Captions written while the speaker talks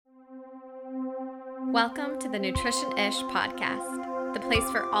Welcome to the Nutrition-ish podcast, the place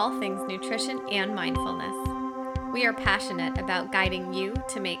for all things nutrition and mindfulness. We are passionate about guiding you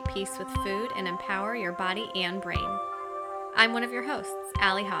to make peace with food and empower your body and brain. I'm one of your hosts,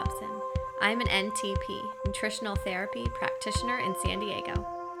 Allie Hobson. I'm an NTP, nutritional therapy practitioner in San Diego.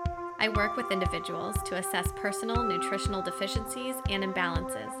 I work with individuals to assess personal nutritional deficiencies and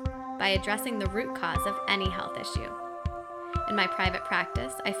imbalances by addressing the root cause of any health issue. In my private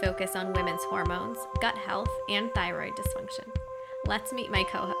practice, I focus on women's hormones, gut health, and thyroid dysfunction. Let's meet my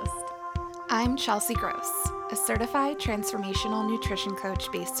co-host. I'm Chelsea Gross, a certified transformational nutrition coach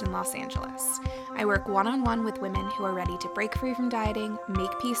based in Los Angeles. I work one-on-one with women who are ready to break free from dieting,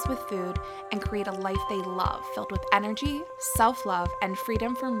 make peace with food, and create a life they love filled with energy, self-love, and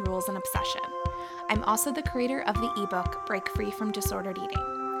freedom from rules and obsession. I'm also the creator of the ebook, Break Free from Disordered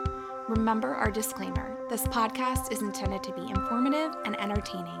Eating. Remember our disclaimer, this podcast is intended to be informative and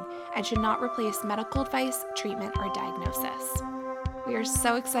entertaining and should not replace medical advice, treatment, or diagnosis. We are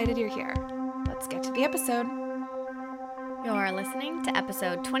so excited you're here. Let's get to the episode. You're listening to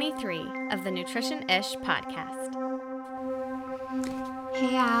episode 23 of the Nutrition-ish podcast.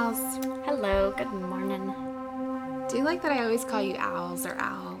 Hey, Als. Hello, good morning. Do you like that I always call you Als or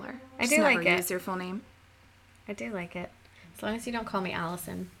Al, or I just do never like it. use your full name? I do like it. As long as you don't call me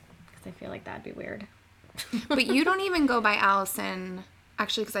Allison, because I feel like that'd be weird. But you don't even go by Allison,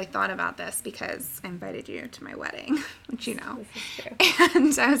 actually, because I thought about this because I invited you to my wedding, which you know. This is true.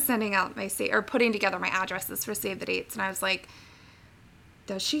 And I was sending out my putting together my addresses for Save the Dates, and I was like,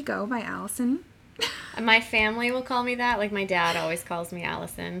 does she go by Allison? My family will call me that. Like, my dad always calls me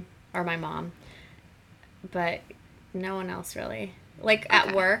Allison, or my mom. But no one else really. Like, Okay.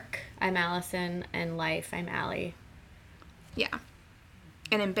 at work, I'm Allison. In life, I'm Allie. Yeah.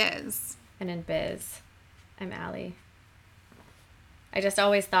 And in biz. And in biz, I'm Allie. I just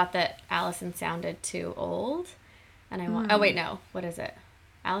always thought that Allison sounded too old. And I want... Oh, wait, no. What is it?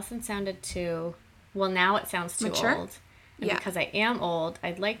 Allison sounded too... Well, now it sounds too Mature? old. And Yeah. because I am old,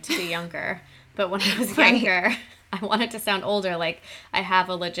 I'd like to be younger. But when I was Right. younger, I wanted to sound older. Like, I have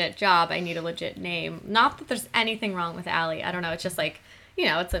a legit job. I need a legit name. Not that there's anything wrong with Allie. I don't know. It's just like, you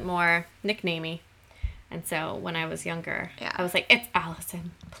know, it's like more nicknamey. And so when I was younger, Yeah. I was like, it's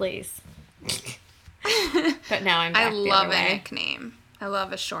Allison, please. But now I'm back I the love other a way. nickname. I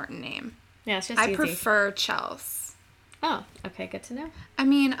love a shortened name. Yeah, it's just I easy. prefer Chels. Oh, okay, good to know. I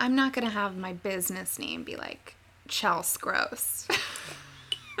mean, I'm not going to have my business name be like Chels Gross.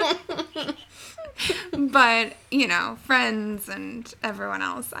 But, you know, friends and everyone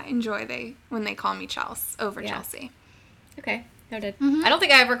else, I enjoy when they call me Chels over Yeah. Chelsea. Okay, noted. Mm-hmm. I don't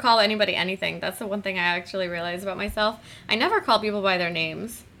think I ever call anybody anything. That's the one thing I actually realized about myself. I never call people by their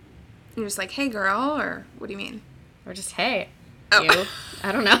names. You're just like, hey, girl, or what do you mean? Or just, hey, Oh. you.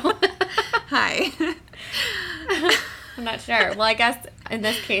 I don't know. Hi. I'm not sure. Well, I guess in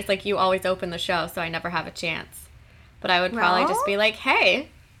this case, like, you always open the show, so I never have a chance. But I would probably just be like, hey.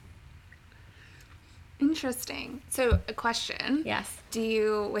 Interesting. So, a question. Yes.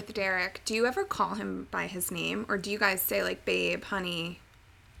 With Derek, do you ever call him by his name? Or do you guys say, like, babe, honey,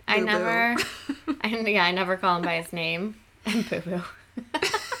 I boo-boo? I never call him by his name. And boo-boo.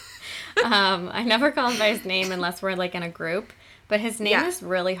 I never call him by his name unless we're, like, in a group. But his name Yeah. is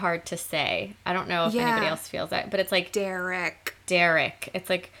really hard to say. I don't know if Yeah. anybody else feels that. But it's like Derek. Derek. It's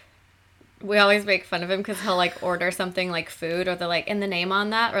like, we always make fun of him because he'll, like, order something like food. Or they're like, in the name on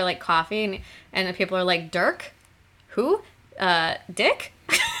that. Or, like, coffee. And the people are like, Dirk? Who? Dick?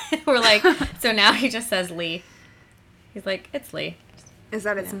 We're like, so now he just says Lee. He's like, it's Lee. Is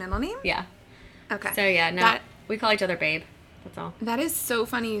that his middle name? Yeah. Okay. So, yeah, no, That- we call each other babe. That's all. That is so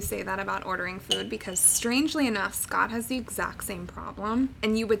funny you say that about ordering food because strangely enough, Scott has the exact same problem.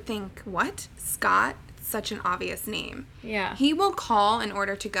 And you would think, what? Scott? It's such an obvious name. Yeah. He will call in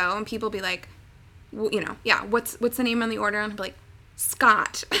order to go and people be like, you know, yeah, what's the name on the order? And I'll be like,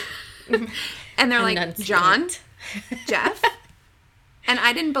 Scott. And they're like, Enunciate. John? Jeff? And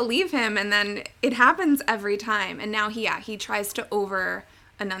I didn't believe him. And then it happens every time. And now he tries to over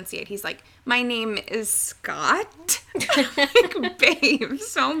enunciate. He's like, my name is Scott. Like, babe,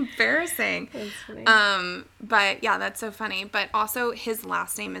 so embarrassing. That's funny. But yeah, that's so funny. But also his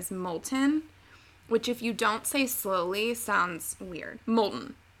last name is Moulton, which if you don't say slowly sounds weird.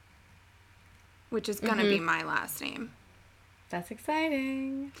 Moulton, which is gonna be my last name. That's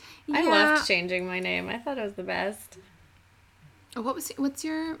exciting. I Yeah. loved changing my name. I thought it was the best. What's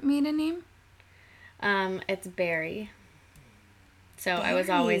your maiden name? It's Barry. So I was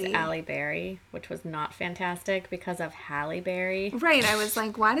always Barry. Allie Berry, which was not fantastic because of Halle Berry. Right. I was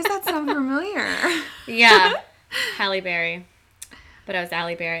like, why does that sound familiar? Yeah, Halle Berry. But I was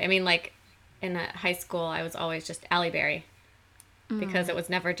Allie Berry. I mean, like, in high school, I was always just Allie Berry because it was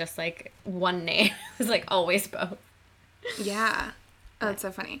never just like one name. It was like always both. Yeah. Oh, that's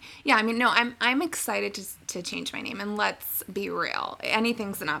so funny. Yeah, I mean, no, I'm excited to change my name, and let's be real.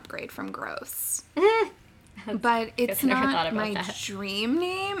 Anything's an upgrade from gross. But it's not my dream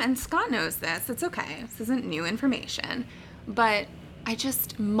name, and Scott knows this. It's okay. This isn't new information. But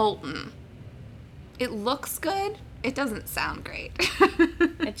Molten. It looks good. It doesn't sound great.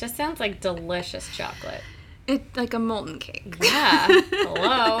 It just sounds like delicious chocolate. It's like a molten cake. Yeah.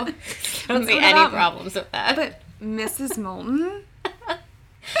 Hello. Don't see any problems with that. But Mrs. Molten?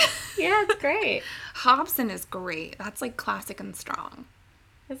 Yeah, it's great. Hobson is great. That's like classic and strong.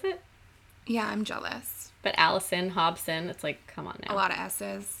 Is it? Yeah, I'm jealous. But Allison, Hobson, it's like, come on now. A lot of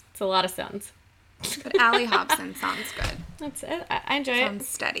S's. It's a lot of sons. But Allie Hobson sounds good. That's it. I enjoy it. Sounds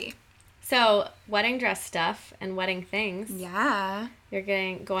steady. So, wedding dress stuff and wedding things. Yeah. You're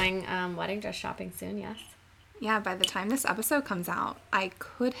going wedding dress shopping soon, yes? Yeah, by the time this episode comes out, I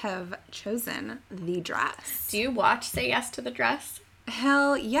could have chosen the dress. Do you watch Say Yes to the Dress?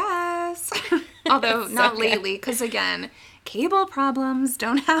 Hell yes. Although not lately, because again, cable problems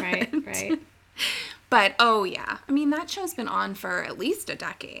don't happen. Right. But oh yeah, I mean that show's been on for at least a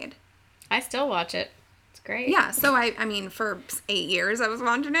decade. I still watch it. It's great. Yeah, so I mean for 8 years I was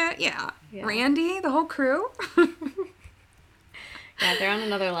watching it. Yeah. Randy, the whole crew. Yeah, they're on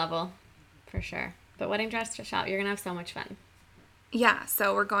another level, for sure. But wedding dress to shop, you're gonna have so much fun. Yeah,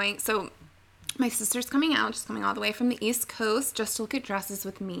 so we're going. So my sister's coming out. She's coming all the way from the East Coast just to look at dresses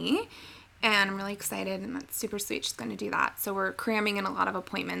with me. And I'm really excited, and that's super sweet. She's going to do that. So we're cramming in a lot of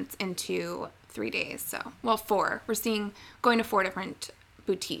appointments into 3 days. So, well, 4. We're going to 4 different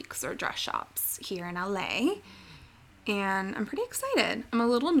boutiques or dress shops here in LA. And I'm pretty excited. I'm a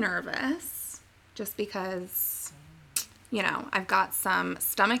little nervous just because, I've got some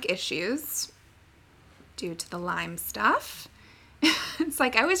stomach issues due to the Lyme stuff. It's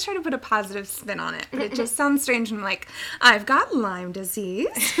like I always try to put a positive spin on it, but it just sounds strange. I'm like, I've got Lyme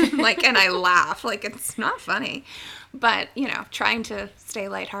disease, and I laugh, like it's not funny, but trying to stay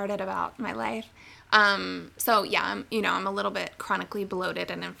lighthearted about my life. So yeah, I'm a little bit chronically bloated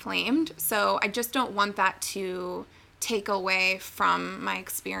and inflamed, so I just don't want that to take away from my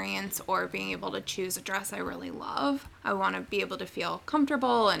experience or being able to choose a dress I really love. I want to be able to feel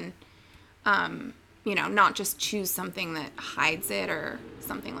comfortable and not just choose something that hides it or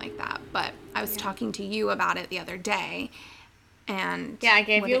something like that. But I was talking to you about it the other day, and yeah, I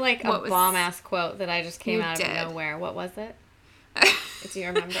gave you a bomb-ass quote that I just came out of nowhere. What was it? Do you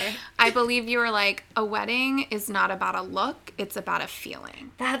remember? I believe you were like, a wedding is not about a look, it's about a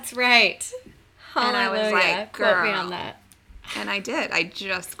feeling. That's right. And I was like, girl. Quote me on that. And I did. I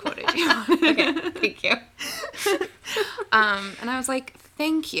just quoted you. Okay, thank you. And I was like,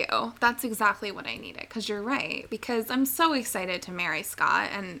 thank you. That's exactly what I needed. Because you're right. Because I'm so excited to marry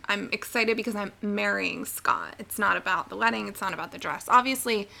Scott. And I'm excited because I'm marrying Scott. It's not about the wedding. It's not about the dress.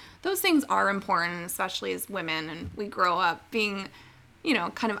 Obviously, those things are important, especially as women. And we grow up being,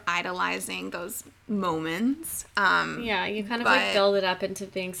 kind of idolizing those moments. Yeah, you kind of build it up into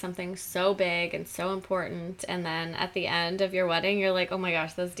being something so big and so important. And then at the end of your wedding, you're like, oh my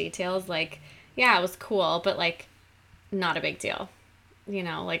gosh, those details, yeah, it was cool, but not a big deal.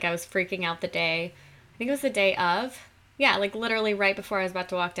 I was freaking out the day. I think it was the day of. Yeah, literally right before I was about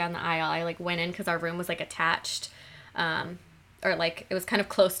to walk down the aisle, I went in because our room was attached, or it was kind of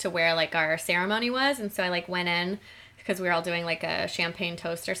close to where our ceremony was, and so I went in because we were all doing a champagne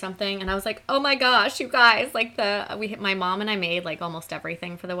toast or something, and I was like, oh my gosh, you guys, my mom and I made almost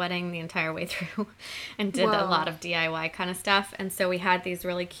everything for the wedding the entire way through, and did a lot of DIY kind of stuff, and so we had these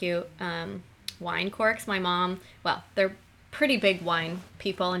really cute wine corks. My mom, they're pretty big wine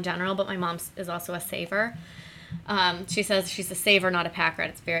people in general, but my mom is also a saver. She says she's a saver, not a packer.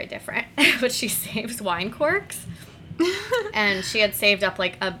 It's very different, but she saves wine corks. And she had saved up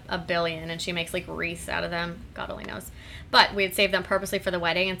a billion, and she makes wreaths out of them. God only knows. But we had saved them purposely for the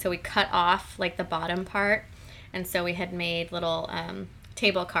wedding, and so we cut off the bottom part, and so we had made little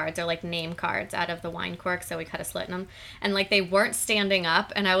table cards or name cards out of the wine cork, so we cut a slit in them, and they weren't standing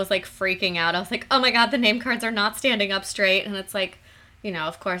up, and I was freaking out. I was like, oh my god, the name cards are not standing up straight, and it's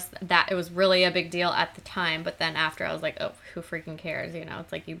of course that it was really a big deal at the time, but then after I was like, oh, who freaking cares?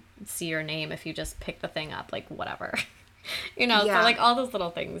 It's you see your name if you just pick the thing up, whatever. Yeah. So all those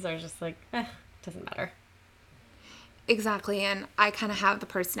little things are just doesn't matter. Exactly. And I kind of have the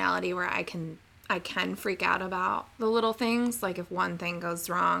personality where I can freak out about the little things. If one thing goes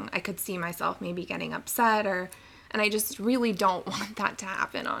wrong, I could see myself maybe getting upset, and I just really don't want that to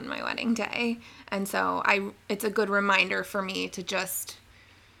happen on my wedding day. And so it's a good reminder for me to just,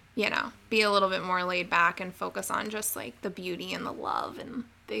 be a little bit more laid back and focus on just like the beauty and the love and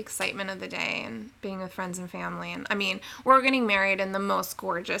the excitement of the day and being with friends and family. And I mean, we're getting married in the most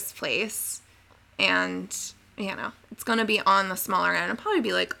gorgeous place, and it's going to be on the smaller end. It'll probably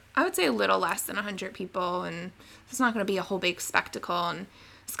be like, I would say a little less than 100 people, and it's not going to be a whole big spectacle. And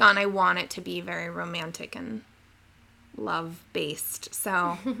Scott and I want it to be very romantic and love based.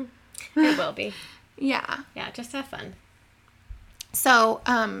 So it will be. Yeah. Yeah, just have fun. So,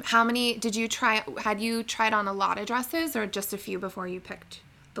 how many did you try? Had you tried on a lot of dresses, or just a few before you picked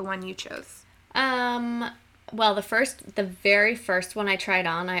the one you chose? Well, the very first one I tried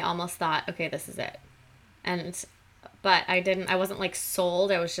on, I almost thought, okay, this is it. But I wasn't like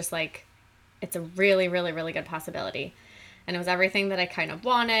sold. I was just like, it's a really, really, really good possibility. And it was everything that I kind of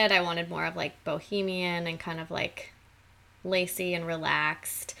wanted. I wanted more of like bohemian and kind of like lacy and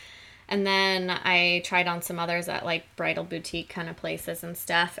relaxed. And then I tried on some others at like bridal boutique kind of places and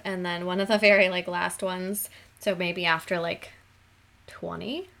stuff. And then one of the very like last ones, so maybe after like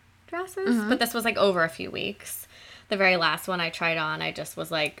 20 dresses, but this was like over a few weeks. The very last one I tried on, I just was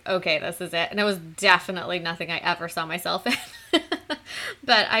like, okay, this is it. And it was definitely nothing I ever saw myself in.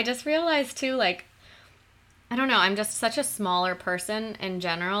 But I just realized too, like, I don't know, I'm just such a smaller person in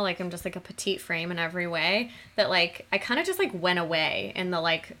general. Like, I'm just like a petite frame in every way that, like, I kind of just, like, went away in the,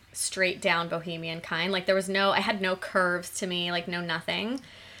 like, straight down bohemian kind. Like, I had no curves to me, like, no nothing.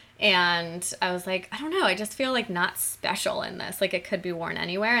 And I was like, I don't know, I just feel, like, not special in this. Like, it could be worn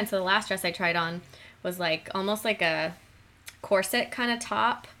anywhere. And so the last dress I tried on was, like, almost like a corset kind of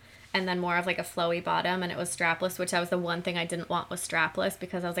top. And then more of, like, a flowy bottom. And it was strapless, which was the one thing I didn't want was strapless.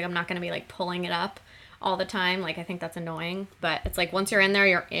 Because I was like, I'm not going to be, like, pulling it up all the time. Like, I think that's annoying, but it's like, once you're in there,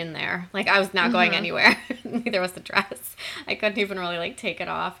 you're in there. Like, I was not going anywhere. Neither was the dress. I couldn't even really, like, take it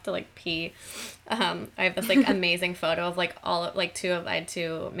off to, like, pee. I have this, like, amazing photo of, like, I had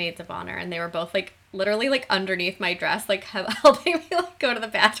two maids of honor, and they were both, like, literally, like, underneath my dress, like, helping me, like, go to the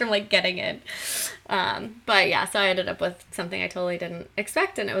bathroom, like, getting in. But yeah, so I ended up with something I totally didn't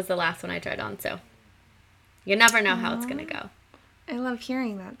expect, and it was the last one I tried on, so you never know how it's gonna go. I love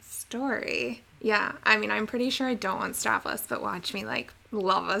hearing that story. Yeah, I mean, I'm pretty sure I don't want strapless, but watch me, like,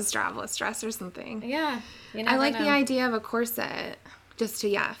 love a strapless dress or something. Yeah, you never I like know. the idea of a corset just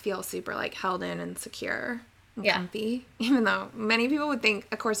to, feel super, like, held in and secure and comfy. Even though many people would think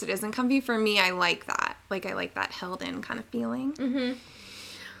a corset isn't comfy, for me, I like that. Like, I like that held in kind of feeling. Mm-hmm.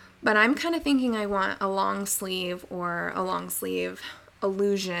 But I'm kind of thinking I want a long sleeve or a long sleeve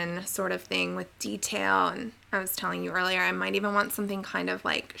illusion sort of thing with detail. And I was telling you earlier, I might even want something kind of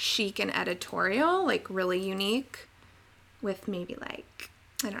like chic and editorial, like really unique with maybe like,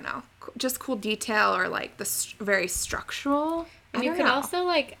 I don't know, just cool detail or like very structural. And you could also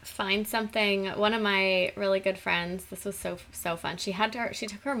like find something. One of my really good friends, this was so fun. She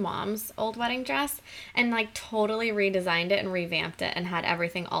took her mom's old wedding dress and like totally redesigned it and revamped it and had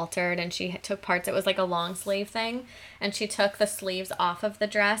everything altered. And she took parts. It was like a long sleeve thing, and she took the sleeves off of the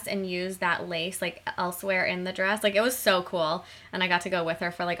dress and used that lace like elsewhere in the dress. Like, it was so cool. And I got to go with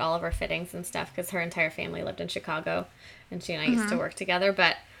her for like all of her fittings and stuff because her entire family lived in Chicago, and she and I used to work together.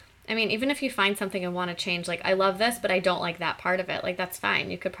 But I mean, even if you find something and want to change, like, I love this, but I don't like that part of it, like, that's fine.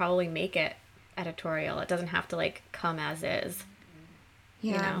 You could probably make it editorial. It doesn't have to, like, come as is.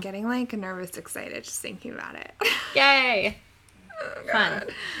 Yeah, you know? I'm getting, like, nervous excited just thinking about it. Yay! Oh, fun.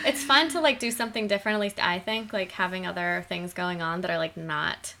 It's fun to, like, do something different, at least I think, like, having other things going on that are, like,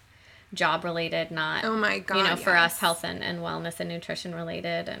 not job-related, not, oh my God, for us, health and wellness and nutrition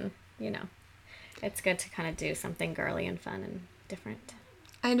related, and, it's good to kind of do something girly and fun and different.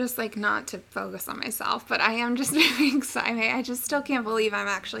 I just like not to focus on myself, but I am just very excited. I just still can't believe I'm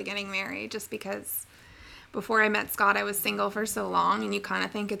actually getting married just because before I met Scott, I was single for so long, and you kind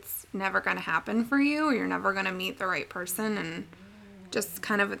of think it's never going to happen for you, or you're never going to meet the right person. And just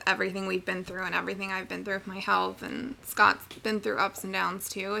kind of with everything we've been through and everything I've been through with my health, and Scott's been through ups and downs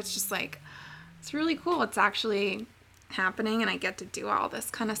too. It's just like, it's really cool. It's actually happening, and I get to do all this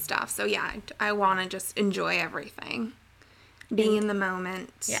kind of stuff. So yeah, I want to just enjoy everything. Being in the moment.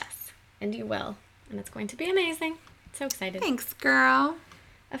 Yes, and you will. And it's going to be amazing. So excited. Thanks, girl.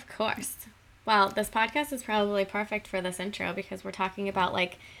 Of course. Well, this podcast is probably perfect for this intro because we're talking about,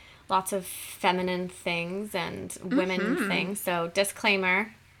 like, lots of feminine things and women things. So,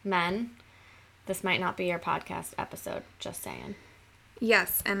 disclaimer, men, this might not be your podcast episode, just saying.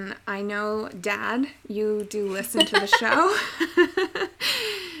 Yes, and I know, Dad, you do listen to the show.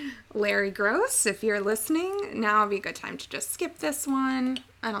 Larry Gross, if you're listening, now would be a good time to just skip this one.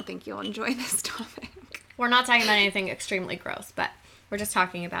 I don't think you'll enjoy this topic. We're not talking about anything extremely gross, but we're just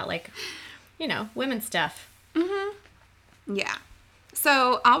talking about, like, women's stuff. Mm-hmm. Yeah.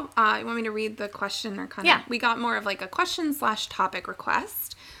 So you want me to read the question or kind of? Yeah. We got more of like a question/topic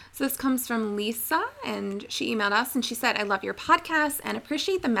request. So this comes from Lisa, and she emailed us and she said, I love your podcast and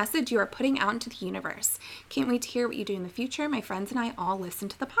appreciate the message you are putting out into the universe. Can't wait to hear what you do in the future. My friends and I all listen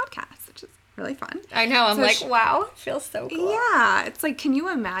to the podcast, which is really fun. I know. I'm wow. Feels so cool. Yeah. It's like, can you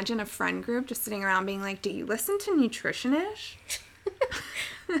imagine a friend group just sitting around being like, do you listen to Nutrition-ish?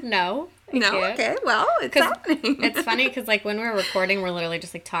 No. No? Okay. Well, it's happening. It's funny because like when we're recording, we're literally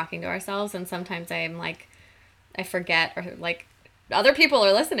just like talking to ourselves. And sometimes I'm like, I forget or like other people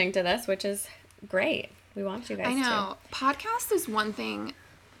are listening to this, which is great. We want you guys to. I know. Podcast is one thing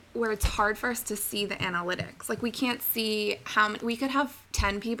where it's hard for us to see the analytics. Like we can't see how many, we could have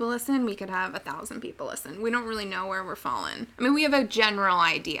 10 people listen. We could have 1,000 people listen. We don't really know where we're falling. I mean, we have a general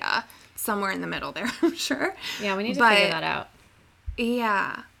idea somewhere in the middle there, I'm sure. Yeah, we need to figure that out.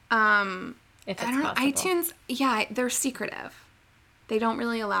 Yeah. If it's I don't know. possible. iTunes, yeah, they're secretive. They don't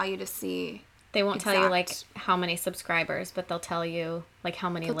really allow you to see. They won't tell you like how many subscribers, but they'll tell you like how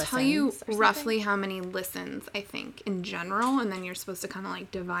many listens. They'll tell you roughly how many listens, I think, in general, and then you're supposed to kind of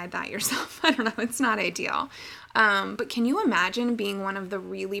like divide that yourself. I don't know. It's not ideal. But can you imagine being one of the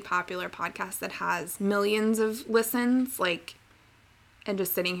really popular podcasts that has millions of listens, like, and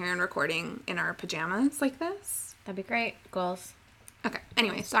just sitting here and recording in our pajamas like this? That'd be great. Goals. Okay.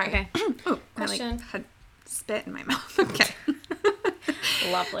 Anyway, sorry. Okay. Oh, question. I like had spit in my mouth. Okay.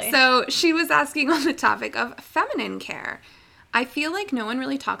 Lovely. So she was asking on the topic of feminine care. I feel like no one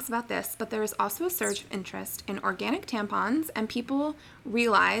really talks about this, but there is also a surge of interest in organic tampons, and people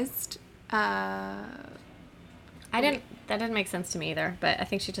realized. That didn't make sense to me either, but I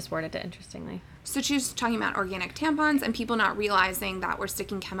think she just worded it interestingly. So she's talking about organic tampons and people not realizing that we're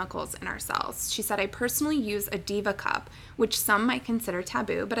sticking chemicals in our cells. She said, I personally use a Diva cup, which some might consider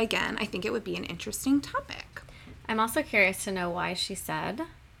taboo, but again, I think it would be an interesting topic. I'm also curious to know why she said,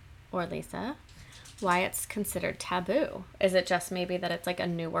 or Lisa, why it's considered taboo. Is it just maybe that it's like a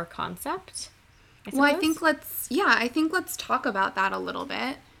newer concept? I think let's talk about that a little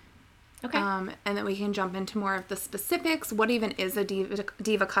bit. Okay. And then we can jump into more of the specifics. What even is a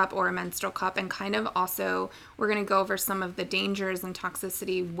Diva cup or a menstrual cup? And kind of also, we're going to go over some of the dangers and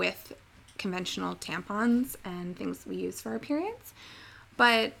toxicity with conventional tampons and things we use for our periods.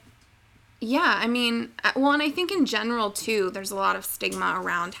 But yeah, I mean, and I think in general too, there's a lot of stigma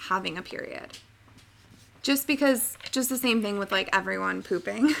around having a period. Just the same thing with like everyone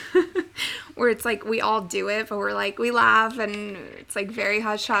pooping, where it's like we all do it, but we're like, we laugh and it's like very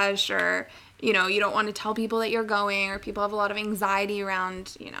hush hush, or, you know, you don't want to tell people that you're going, or people have a lot of anxiety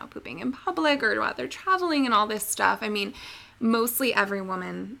around, you know, pooping in public or while they're traveling and all this stuff. I mean, mostly every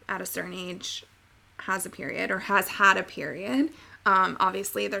woman at a certain age has a period or has had a period.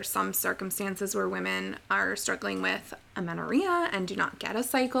 Obviously, there's some circumstances where women are struggling with amenorrhea and do not get a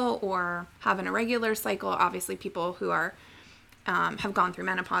cycle or have an irregular cycle. Obviously, people who are have gone through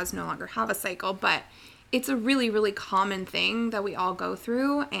menopause no longer have a cycle, but it's a really, really common thing that we all go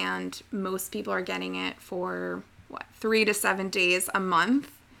through, and most people are getting it for 3 to 7 days a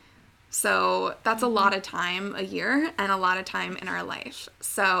month. So that's a lot of time a year and a lot of time in our life.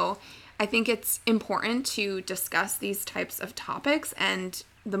 So I think it's important to discuss these types of topics, and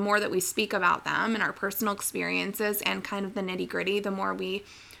the more that we speak about them and our personal experiences and kind of the nitty-gritty, the more we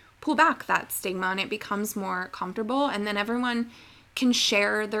pull back that stigma and it becomes more comfortable, and then everyone can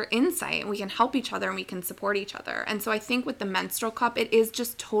share their insight and we can help each other and we can support each other. And so I think with the menstrual cup, it is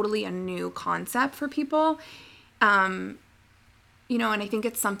just totally a new concept for people. You know, and I think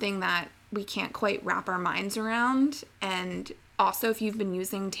it's something that we can't quite wrap our minds around. And also, if you've been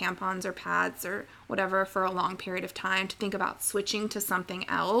using tampons or pads or whatever for a long period of time, to think about switching to something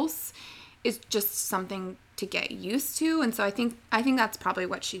else is just something to get used to. And so I think that's probably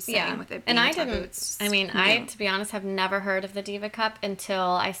what she's saying with it being taboo. I, to be honest, have never heard of the Diva Cup until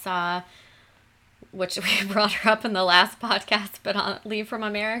I saw, which we brought her up in the last podcast, but on Leave from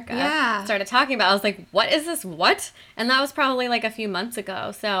America, started talking about it. I was like, what is this? What? And that was probably like a few months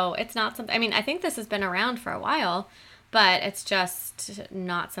ago. So it's not something, I mean, I think this has been around for a while, but it's just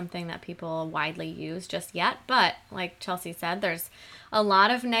not something that people widely use just yet. But like Chelsea said, there's a lot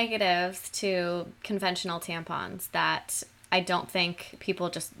of negatives to conventional tampons that I don't think people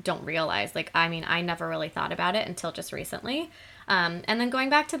just don't realize. Like, I mean, I never really thought about it until just recently. And then going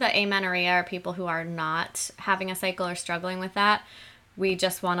back to the amenorrhea, or people who are not having a cycle or struggling with that, we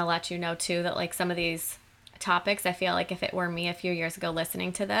just want to let you know too that like some of these topics, I feel like if it were me a few years ago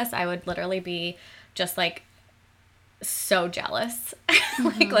listening to this, I would literally be just like so jealous,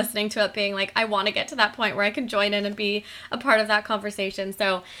 like listening to it, being like, I want to get to that point where I can join in and be a part of that conversation.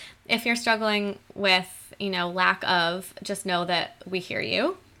 So if you're struggling with, lack of, just know that we hear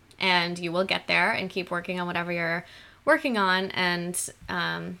you and you will get there, and keep working on whatever you're working on. And,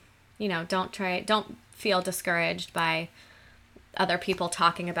 don't feel discouraged by other people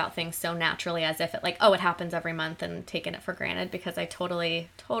talking about things so naturally as if it happens every month, and taking it for granted, because I totally,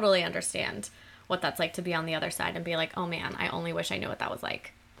 totally understand what that's like to be on the other side and be like, oh man, I only wish I knew what that was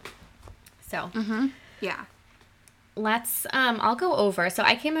like. So, Yeah. I'll go over. So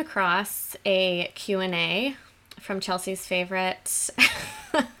I came across a Q&A from Chelsea's favorite,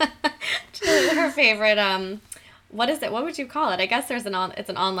 her favorite, what is it? What would you call it? I guess it's an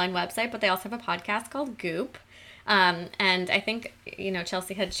online website, but they also have a podcast called Goop. And I think,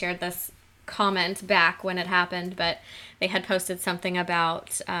 Chelsea had shared this comment back when it happened, but they had posted something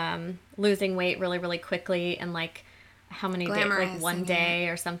about losing weight really, really quickly in how many days, one day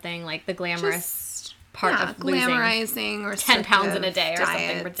or something, the glamorous part of glamorizing or 10 pounds in a day or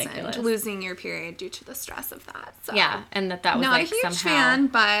something ridiculous. And losing your period due to the stress of that. So. Yeah, and that was not a huge fan,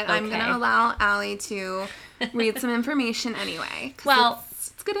 but okay. I'm going to allow Allie to read some information anyway. Well,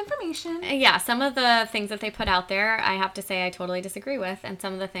 it's good information. Yeah, some of the things that they put out there, I have to say I totally disagree with, and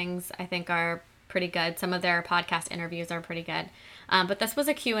some of the things I think are pretty good. Some of their podcast interviews are pretty good. But this was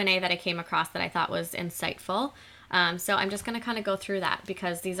a Q&A that I came across that I thought was insightful. So I'm just going to kind of go through that,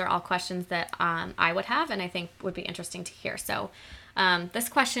 because these are all questions that I would have and I think would be interesting to hear. So this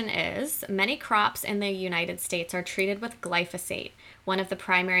question is, many crops in the United States are treated with glyphosate, one of the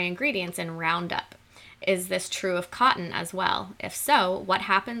primary ingredients in Roundup. Is this true of cotton as well? If so, what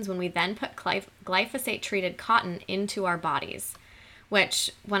happens when we then put glyphosate-treated cotton into our bodies?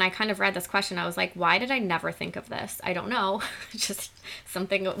 Which, when I kind of read this question, I was like, why did I never think of this? I don't know. Just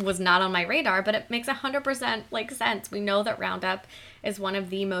something was not on my radar, but it makes 100% sense. We know that Roundup is one of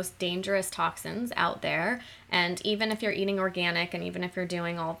the most dangerous toxins out there. And even if you're eating organic, and even if you're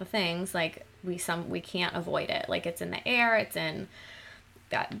doing all the things, we can't avoid it. It's in the air, it's in...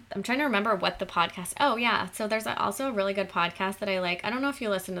 I'm trying to remember what the podcast... Oh, yeah. So there's also a really good podcast that I like. I don't know if you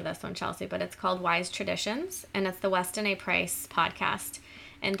listen to this one, Chelsea, but it's called Wise Traditions, and it's the Weston A. Price podcast.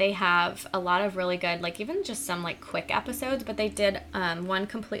 And they have a lot of really good, even just some, quick episodes, but they did one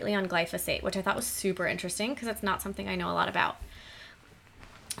completely on glyphosate, which I thought was super interesting, because it's not something I know a lot about.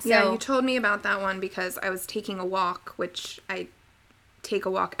 So, yeah, you told me about that one because I was taking a walk, which I take a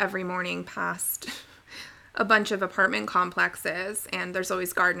walk every morning past... a bunch of apartment complexes, and there's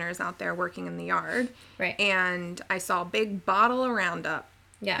always gardeners out there working in the yard. Right. And I saw a big bottle of Roundup.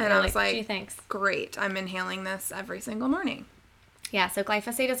 Yeah. And I was like, gee, thanks. Great. I'm inhaling this every single morning. Yeah. So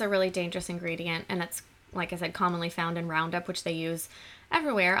glyphosate is a really dangerous ingredient, and it's, like I said, commonly found in Roundup, which they use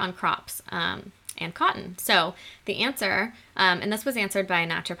everywhere on crops. And cotton. So the answer, and this was answered by a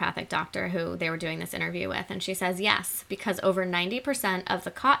naturopathic doctor who they were doing this interview with, and she says yes, because over 90% of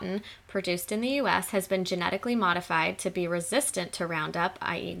the cotton produced in the U.S. has been genetically modified to be resistant to Roundup,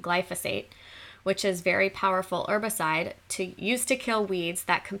 i.e. glyphosate, which is very powerful herbicide used to kill weeds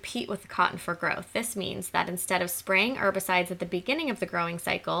that compete with the cotton for growth. This means that instead of spraying herbicides at the beginning of the growing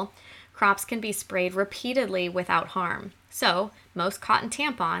cycle, crops can be sprayed repeatedly without harm. So, most cotton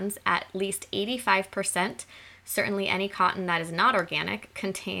tampons, at least 85%, certainly any cotton that is not organic,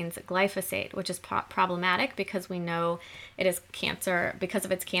 contains glyphosate, which is problematic because we know it is cancer because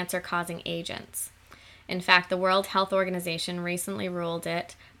of its cancer-causing agents. In fact, the World Health Organization recently ruled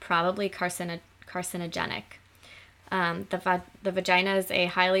it probably carcinogenic. The vagina is a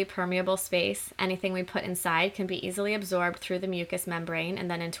highly permeable space. Anything we put inside can be easily absorbed through the mucous membrane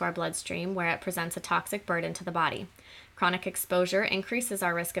and then into our bloodstream, where it presents a toxic burden to the body. Chronic exposure increases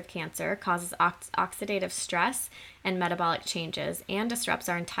our risk of cancer, causes oxidative stress and metabolic changes, and disrupts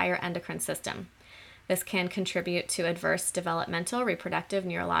our entire endocrine system. This can contribute to adverse developmental, reproductive,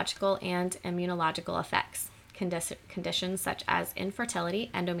 neurological, and immunological effects. Conditions such as infertility,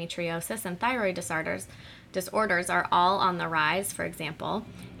 endometriosis, and thyroid disorders are all on the rise, for example,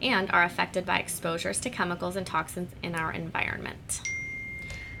 and are affected by exposures to chemicals and toxins in our environment.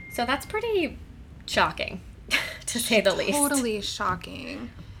 So that's pretty shocking, to say the least. Totally shocking.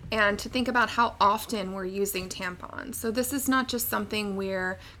 And to think about how often we're using tampons. So this is not just something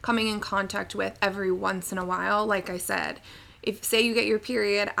we're coming in contact with every once in a while. Like I said, if say you get your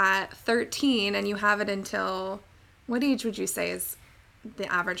period at 13 and you have it until, what age would you say is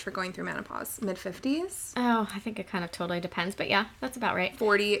the average for going through menopause? Mid-50s? Oh, I think it kind of totally depends, but yeah, that's about right.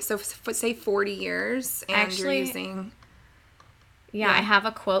 40, so say 40 years, and you're using... Yeah, I have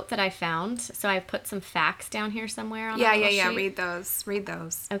a quote that I found, so I put some facts down here somewhere on a Yeah, sheet. Read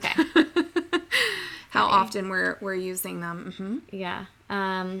those. Okay. How often we're using them. Mm-hmm. Yeah.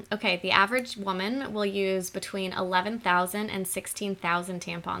 Okay, the average woman will use between 11,000 and 16,000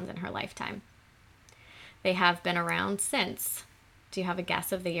 tampons in her lifetime. They have been around since. Do you have a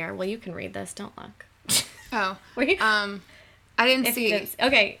guess of the year? Well, you can read this. Don't look. Oh. Were you? I didn't see.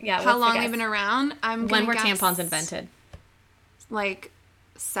 Okay, yeah. How long they've been around? When were tampons invented? Like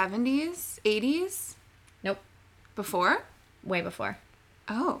 70s, 80s? Nope. Before? Way before.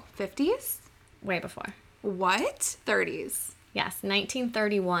 Oh, 50s? Way before. What? 30s? Yes,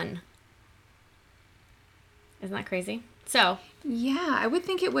 1931. Isn't that crazy? So. Yeah, I would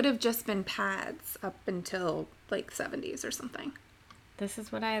think it would have just been pads up until like 70s or something. This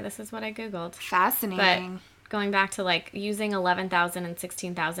is what I Googled. Fascinating. But going back to like using 11,000 and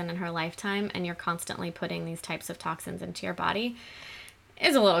 16,000 in her lifetime, and you're constantly putting these types of toxins into your body,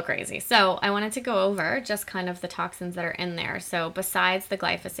 is a little crazy. So I wanted to go over just kind of the toxins that are in there. So besides the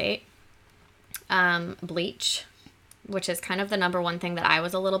glyphosate, bleach, which is kind of the number one thing that I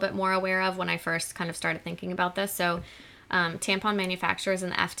was a little bit more aware of when I first kind of started thinking about this. So tampon manufacturers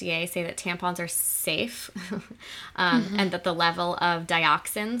and the FDA say that tampons are safe and that the level of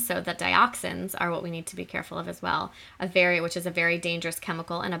dioxins, so that dioxins are what we need to be careful of as well, which is a very dangerous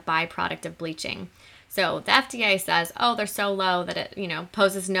chemical and a byproduct of bleaching. So the FDA says, oh, they're so low that it,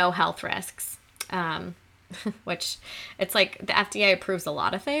 poses no health risks, which it's like the FDA approves a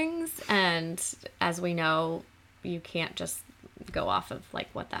lot of things. And as we know, you can't just go off of like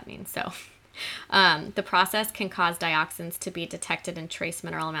what that means. So the process can cause dioxins to be detected in trace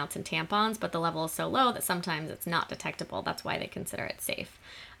mineral amounts in tampons, but the level is so low that sometimes it's not detectable. That's why they consider it safe.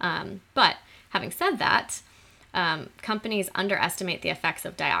 But having said that, companies underestimate the effects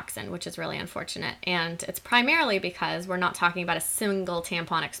of dioxin, which is really unfortunate. And it's primarily because we're not talking about a single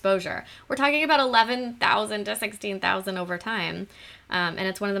tampon exposure. We're talking about 11,000 to 16,000 over time. And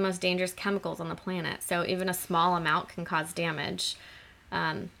it's one of the most dangerous chemicals on the planet. So even a small amount can cause damage.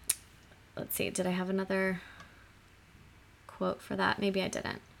 Let's see, did I have another quote for that? Maybe I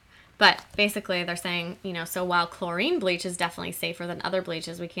didn't. But basically they're saying, so while chlorine bleach is definitely safer than other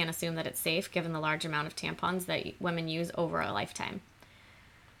bleaches, we can't assume that it's safe given the large amount of tampons that women use over a lifetime.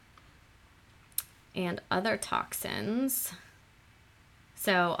 And other toxins.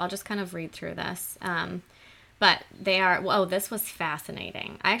 So I'll just kind of read through this. But they are, this was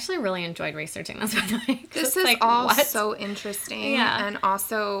fascinating. I actually really enjoyed researching this, by the way. This is all so interesting and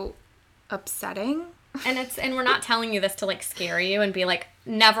also upsetting. And we're not telling you this to like scare you and be like,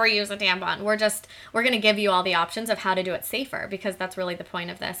 never use a tampon. We're going to give you all the options of how to do it safer, because that's really the point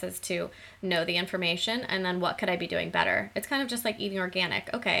of this, is to know the information and then what could I be doing better. It's kind of just like eating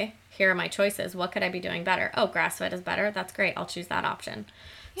organic. Okay, here are my choices. What could I be doing better? Oh, grass-fed is better. That's great. I'll choose that option.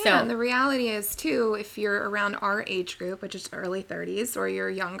 Yeah, and the reality is, too, if you're around our age group, which is early 30s, or you're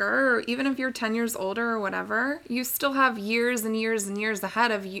younger, or even if you're 10 years older or whatever, you still have years and years and years ahead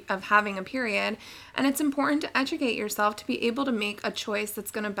of having a period. And it's important to educate yourself to be able to make a choice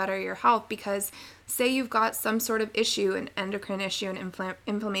that's going to better your health, because say you've got some sort of issue, an endocrine issue, an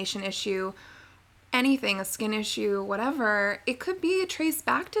inflammation issue, anything, a skin issue, whatever, it could be traced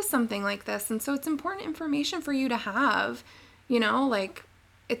back to something like this. And so it's important information for you to have,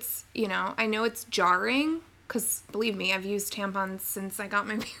 it's, I know it's jarring, because believe me, I've used tampons since I got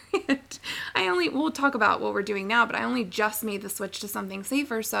my period. We'll talk about what we're doing now, but I only just made the switch to something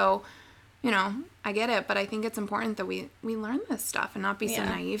safer. So, I get it, but I think it's important that we learn this stuff and not be so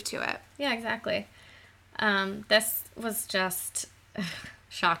naive to it. Yeah, exactly. This was just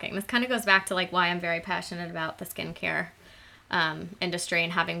shocking. This kind of goes back to like why I'm very passionate about the skincare industry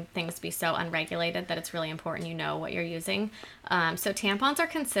and having things be so unregulated that it's really important you know what you're using. So tampons are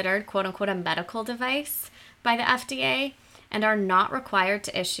considered quote unquote a medical device by the FDA and are not required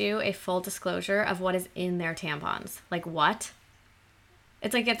to issue a full disclosure of what is in their tampons. Like what?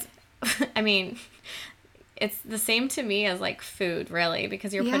 It's like it's the same to me as like food, really,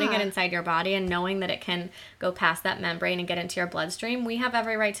 because you're putting it inside your body and knowing that it can go past that membrane and get into your bloodstream. We have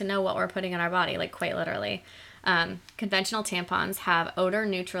every right to know what we're putting in our body, like quite literally. Conventional tampons have odor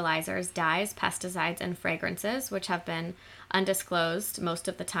neutralizers, dyes, pesticides, and fragrances, which have been undisclosed most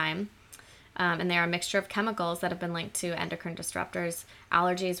of the time. And they are a mixture of chemicals that have been linked to endocrine disruptors,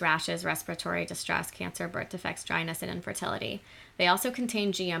 allergies, rashes, respiratory distress, cancer, birth defects, dryness, and infertility. They also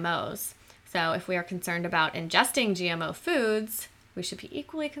contain GMOs. So if we are concerned about ingesting GMO foods, we should be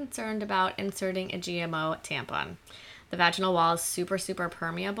equally concerned about inserting a GMO tampon. The vaginal wall is super, super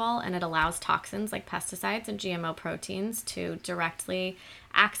permeable, and it allows toxins like pesticides and GMO proteins to directly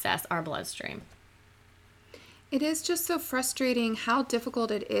access our bloodstream. It is just so frustrating how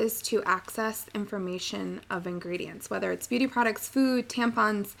difficult it is to access information of ingredients, whether it's beauty products, food,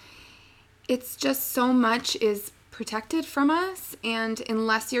 tampons. It's just so much is protected from us, and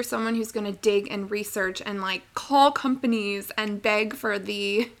unless you're someone who's going to dig and research and like call companies and beg for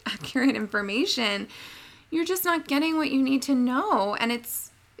the accurate information, you're just not getting what you need to know. And it's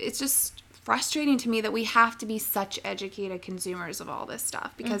just frustrating to me that we have to be such educated consumers of all this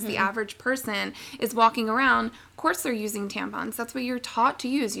stuff, because the average person is walking around. Of course they're using tampons. That's what you're taught to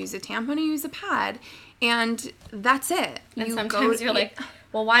use. Use a tampon or use a pad. And that's it. And sometimes you're like,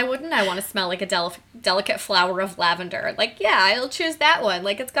 well, why wouldn't I want to smell like a delicate flower of lavender? Like, yeah, I'll choose that one.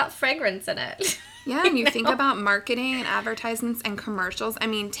 Like, it's got fragrance in it. Yeah, and you think about marketing and advertisements and commercials. I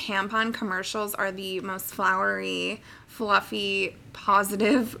mean, tampon commercials are the most flowery, fluffy,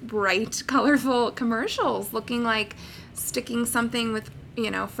 positive, bright, colorful commercials, looking like sticking something with,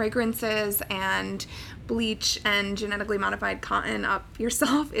 fragrances and bleach and genetically modified cotton up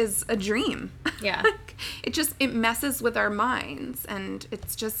yourself is a dream. Yeah. It messes with our minds, and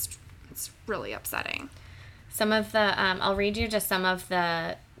it's really upsetting. Some of the, I'll read you just some of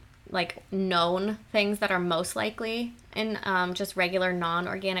the known things that are most likely in just regular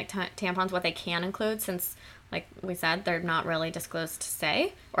non-organic tampons, what they can include, since like we said, they're not really disclosed to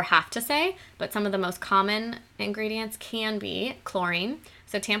say or have to say, but some of the most common ingredients can be chlorine.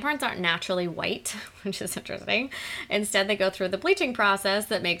 So tampons aren't naturally white, which is interesting. Instead, they go through the bleaching process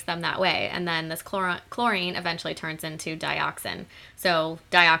that makes them that way. And then this chlorine eventually turns into dioxin. So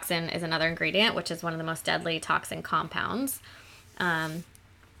dioxin is another ingredient, which is one of the most deadly toxin compounds. And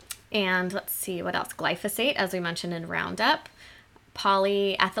let's see, what else? Glyphosate, as we mentioned in Roundup.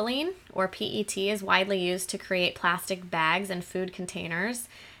 Polyethylene, or PET, is widely used to create plastic bags and food containers.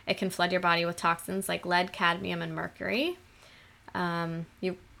 It can flood your body with toxins like lead, cadmium, and mercury.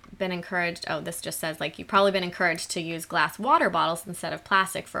 You've been encouraged, this just says, you've probably been encouraged to use glass water bottles instead of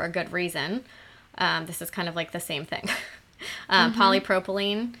plastic for a good reason. This is kind of like the same thing.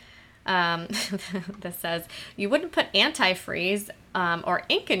 Polypropylene. This says, you wouldn't put antifreeze or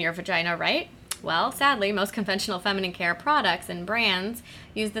ink in your vagina, right? Well, sadly, most conventional feminine care products and brands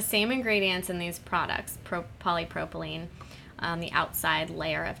use the same ingredients in these products, polypropylene, on the outside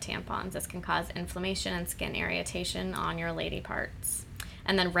layer of tampons. This can cause inflammation and skin irritation on your lady parts.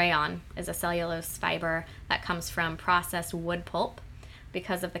 And then rayon is a cellulose fiber that comes from processed wood pulp.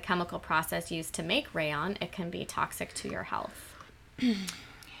 Because of the chemical process used to make rayon, it can be toxic to your health.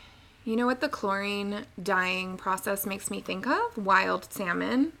 You know what the chlorine dyeing process makes me think of? Wild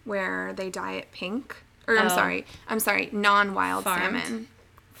salmon, where they dye it pink. Or I'm sorry, non-wild salmon.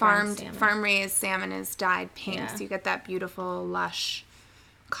 Farm-raised salmon is dyed pink, yeah. So you get that beautiful, lush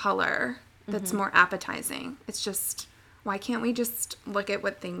color that's more appetizing. It's just, why can't we just look at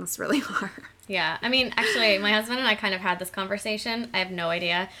what things really are? Yeah, I mean, actually, my husband and I kind of had this conversation. I have no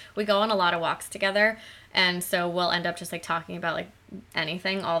idea. We go on a lot of walks together, and so we'll end up just talking about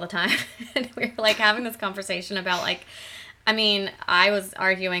anything all the time. And we were having this conversation about I was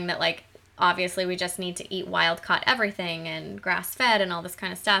arguing that obviously we just need to eat wild caught everything and grass fed and all this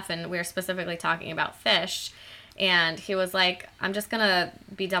kind of stuff, and we were specifically talking about fish. And he was like, I'm just gonna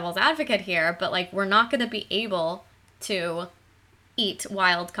be devil's advocate here, but we're not gonna be able to eat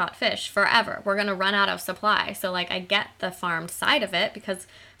wild caught fish forever. We're gonna run out of supply. So I get the farmed side of it, because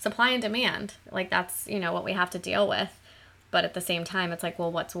supply and demand, that's what we have to deal with. But at the same time, it's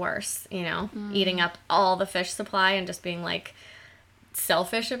well, what's worse, eating up all the fish supply and just being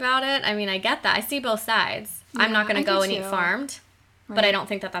selfish about it? I mean, I get that. I see both sides. Yeah, I'm not going to go and eat farmed, right. But I don't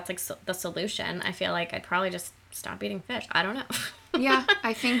think that that's the solution. I feel I'd probably just stop eating fish. I don't know. Yeah,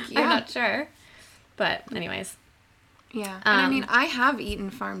 I think, yeah. I'm not sure. But anyways. Yeah. And I mean, I have eaten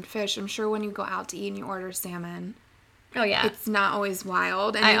farmed fish. I'm sure when you go out to eat and you order salmon, oh, yeah. It's not always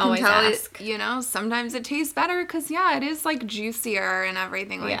wild. And I you can always tell ask. It, sometimes it tastes better because, it is juicier and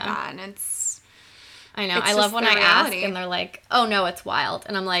everything like that. And it's... I know. I love when I ask and they're like, oh, no, it's wild.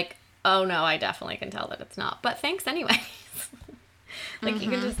 And I'm like, oh, no, I definitely can tell that it's not. But thanks anyways. You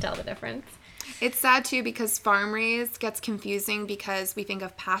can just tell the difference. It's sad, too, because farm-raised gets confusing because we think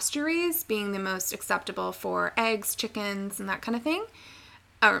of pasture-raised being the most acceptable for eggs, chickens, and that kind of thing.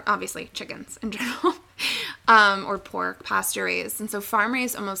 Or obviously chickens in general, or pork, pasture-raised. And so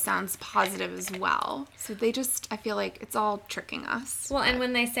farm-raised almost sounds positive as well. So I feel it's all tricking us. Well, and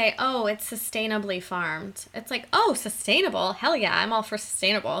when they say, oh, it's sustainably farmed, it's oh, sustainable? Hell yeah, I'm all for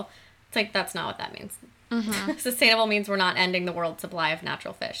sustainable. It's that's not what that means. Mm-hmm. Sustainable means we're not ending the world supply of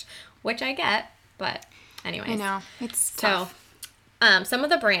natural fish, which I get, but anyways. I know, it's tough. So, some of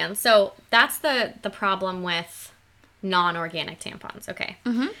the brands, so that's the problem with non-organic tampons. Okay.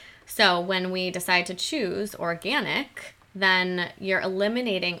 Mm-hmm. So when we decide to choose organic, then you're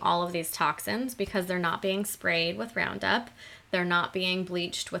eliminating all of these toxins because they're not being sprayed with Roundup. They're not being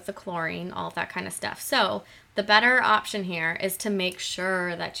bleached with the chlorine, all of that kind of stuff. So the better option here is to make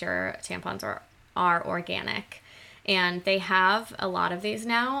sure that your tampons are organic. And they have a lot of these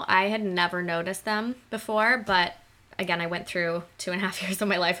now. I had never noticed them before, but again, I went through 2.5 years of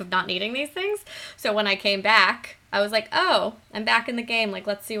my life of not needing these things. So when I came back, I was like, oh, I'm back in the game. Like,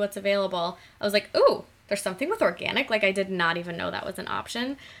 let's see what's available. I was like, ooh, there's something with organic. Like, I did not even know that was an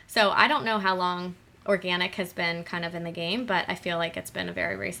option. So I don't know how long organic has been kind of in the game, but I feel like it's been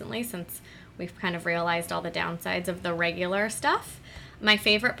very recently since we've kind of realized all the downsides of the regular stuff. My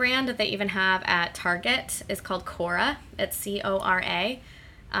favorite brand that they even have at Target is called Cora. It's Cora.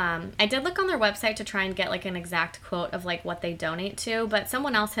 I did look on their website to try and get like an exact quote of like what they donate to, but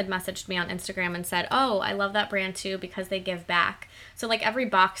someone else had messaged me on Instagram and said, oh, I love that brand too because they give back. So like every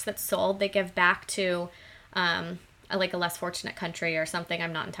box that's sold, they give back to like a less fortunate country or something.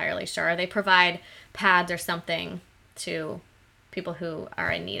 I'm not entirely sure. They provide pads or something to people who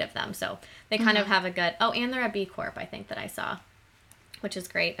are in need of them. So they kind of have a good, and they're a B Corp, I think, that I saw, which is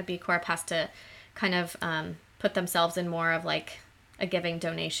great. A B Corp has to kind of put themselves in more of like a giving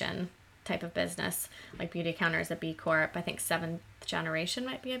donation type of business. Like Beauty Counter is a B Corp. I think Seventh Generation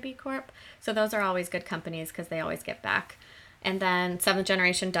might be a B Corp. So those are always good companies because they always give back. And then Seventh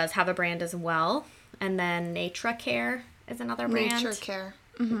Generation does have a brand as well. And then Natura Care is another brand. Nature Care.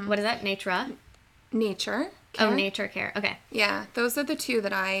 What is that? Natura? Nature Care. Oh, Nature Care. Okay. Yeah, those are the two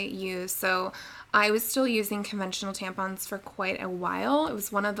that I use. So I was still using conventional tampons for quite a while. It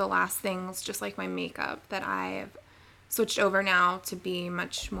was one of the last things, just like my makeup, that I've switched over now to be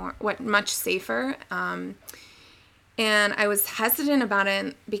much safer. And I was hesitant about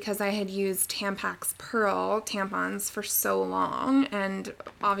it because I had used Tampax Pearl tampons for so long. And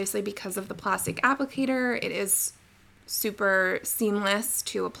obviously because of the plastic applicator, it is super seamless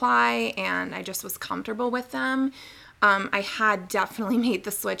to apply, and I just was comfortable with them. I had definitely made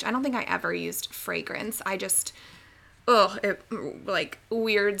the switch. I don't think I ever used fragrance. I just, it like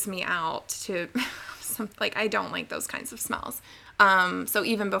weirds me out to I don't like those kinds of smells. So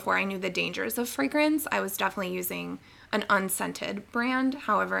even before I knew the dangers of fragrance, I was definitely using an unscented brand.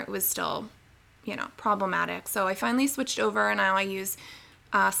 However, it was still, problematic. So I finally switched over, and now I use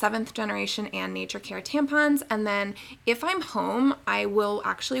Seventh Generation and Nature Care tampons. And then if I'm home, I will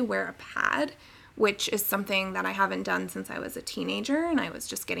actually wear a pad, which is something that I haven't done since I was a teenager, and I was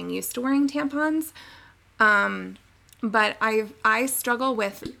just getting used to wearing tampons. But I struggle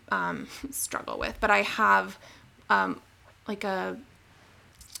with, but I have like a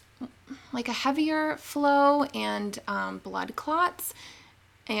heavier flow and blood clots.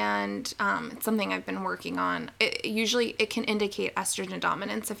 And it's something I've been working on. It can indicate estrogen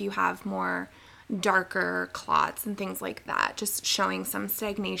dominance if you have more darker clots and things like that, just showing some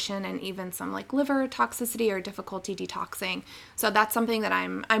stagnation and even some like liver toxicity or difficulty detoxing. So that's something that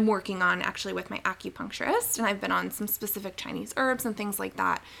I'm working on actually with my acupuncturist, and I've been on some specific Chinese herbs and things like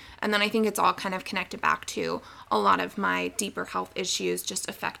that. And then I think it's all kind of connected back to a lot of my deeper health issues just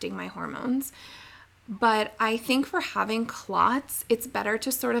affecting my hormones. But I think for having clots, it's better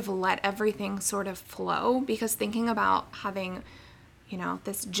to sort of let everything sort of flow, because thinking about having,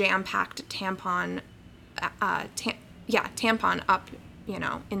 this jam-packed tampon up,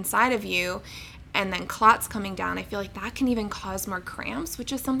 inside of you, and then clots coming down, I feel like that can even cause more cramps,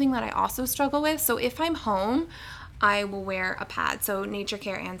 which is something that I also struggle with. So if I'm home, I will wear a pad. So Nature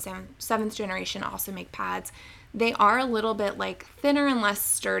Care and Seventh Generation also make pads. They are a little bit like thinner and less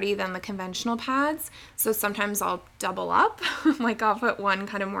sturdy than the conventional pads. So sometimes I'll double up. Like I'll put one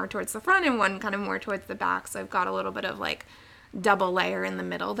kind of more towards the front and one kind of more towards the back. So I've got a little bit of like double layer in the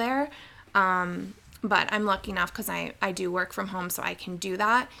middle there. But I'm lucky enough because I do work from home, so I can do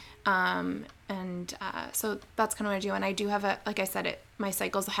that. So that's kind of what I do. And I do have like I said, my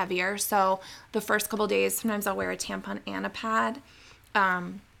cycle's heavier. So the first couple days, sometimes I'll wear a tampon and a pad.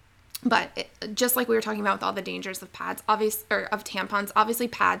 But just like we were talking about with all the dangers of pads, of tampons, obviously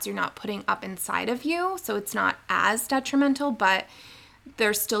pads you're not putting up inside of you, so it's not as detrimental, but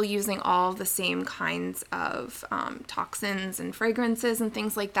they're still using all the same kinds of toxins and fragrances and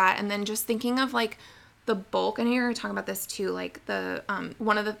things like that. And then just thinking of like the bulk, and you're talking about this too, like the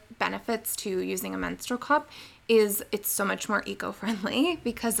one of the benefits to using a menstrual cup is it's so much more eco-friendly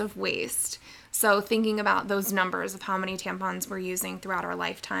because of waste. So thinking about those numbers of how many tampons we're using throughout our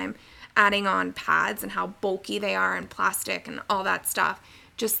lifetime, adding on pads and how bulky they are and plastic and all that stuff,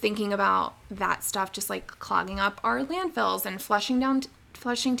 just thinking about that stuff just like clogging up our landfills and flushing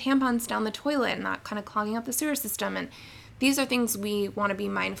tampons down the toilet and that kind of clogging up the sewer system. And these are things we want to be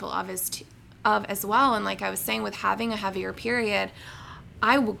mindful of as well. And like I was saying, with having a heavier period,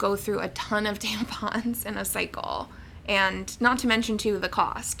 I will go through a ton of tampons in a cycle. And not to mention, too, the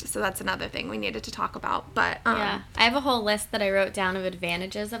cost. So that's another thing we needed to talk about. But yeah, I have a whole list that I wrote down of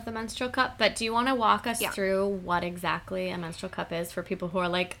advantages of the menstrual cup. But do you want to walk us through what exactly a menstrual cup is for people who are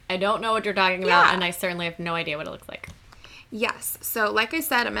like, I don't know what you're talking about, and I certainly have no idea what it looks like? Yes. So like I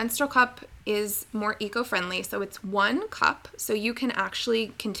said, a menstrual cup is more eco-friendly. So it's one cup. So you can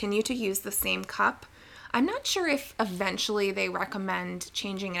actually continue to use the same cup. I'm not sure if eventually they recommend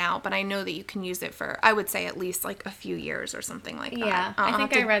changing it out, but I know that you can use it for, I would say, at least like a few years or something like that. Yeah, I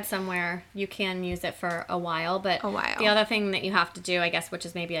think I read somewhere you can use it for a while, but the other thing that you have to do, I guess, which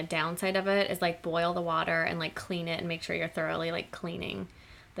is maybe a downside of it, is like boil the water and like clean it and make sure you're thoroughly like cleaning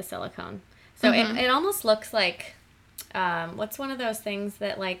the silicone. So it almost looks like, what's one of those things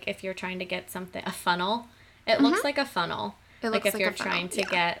that like if you're trying to get something, a funnel? It looks like a funnel. It looks like if like you're a funnel, trying to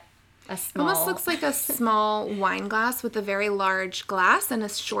get a small... Almost looks like a small wine glass with a very large glass and a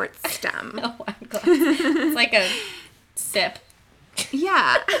short stem. A wine glass. It's like a sip.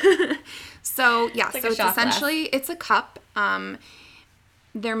 Yeah. So, yeah. It's like so it's essentially, it's a cup.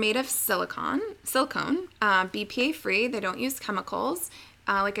 They're made of silicone, BPA free. They don't use chemicals.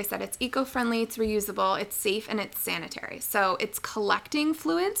 Like I said, it's eco-friendly, it's reusable, it's safe, and it's sanitary. So it's collecting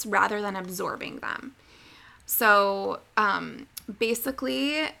fluids rather than absorbing them. So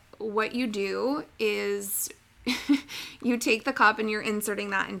basically what you do is you take the cup and you're inserting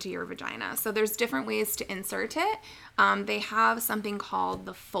that into your vagina. So there's different ways to insert it. They have something called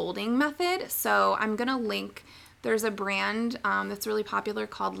the folding method. So I'm going to link, there's a brand that's really popular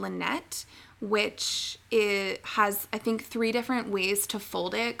called Lynette, which has, I think, 3 different ways to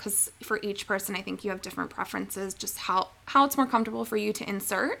fold it, because for each person, I think you have different preferences, just how it's more comfortable for you to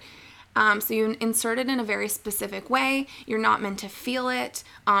insert. So you insert it in a very specific way. You're not meant to feel it.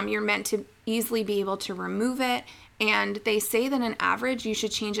 You're meant to easily be able to remove it. And they say that on average, you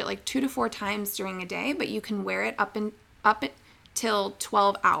should change it like 2 to 4 times during a day, but you can wear it up till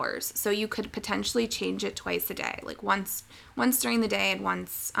 12 hours. So you could potentially change it twice a day, like once during the day and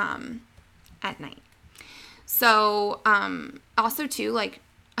once at night. So also too, like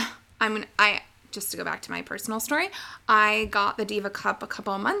just to go back to my personal story, I got the Diva Cup a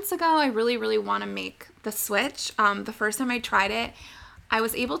couple of months ago. I really, really want to make the switch. The first time I tried it, I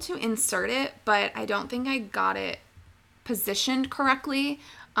was able to insert it, but I don't think I got it positioned correctly.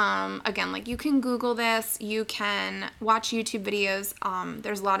 Again, like you can Google this, you can watch YouTube videos.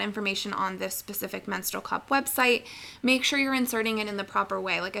 There's a lot of information on this specific menstrual cup website. Make sure you're inserting it in the proper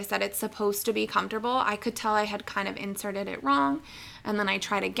way. Like I said, it's supposed to be comfortable. I could tell I had kind of inserted it wrong, and then I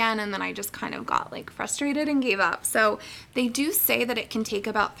tried again, and then I just kind of got like frustrated and gave up. So they do say that it can take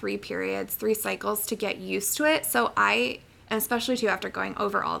about 3 cycles to get used to it. So and especially too after going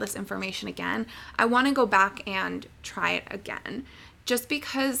over all this information again, I want to go back and try it again. Just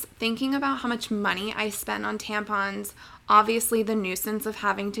because thinking about how much money I spent on tampons, obviously the nuisance of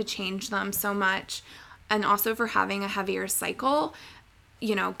having to change them so much, and also for having a heavier cycle,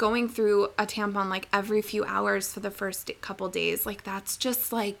 you know, going through a tampon like every few hours for the first couple days, like that's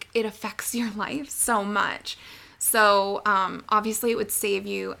just like, it affects your life so much. So obviously it would save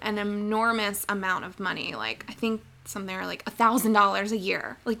you an enormous amount of money. Like I think something like $1,000 a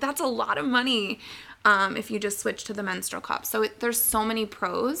year. Like that's a lot of money. If you just switch to the menstrual cup. So there's so many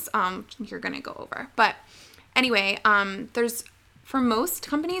pros you're going to go over. But anyway, for most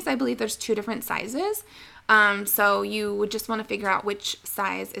companies, I believe there's 2 different sizes. So you would just want to figure out which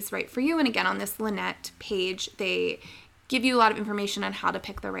size is right for you. And again, on this Lynette page, they give you a lot of information on how to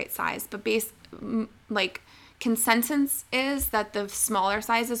pick the right size. But consensus is that the smaller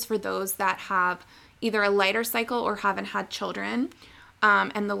size is for those that have either a lighter cycle or haven't had children.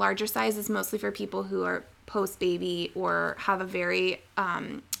 And the larger size is mostly for people who are post-baby or have a very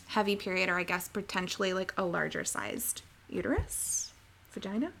heavy period, or I guess potentially like a larger sized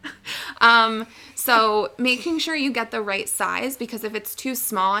vagina. So making sure you get the right size, because if it's too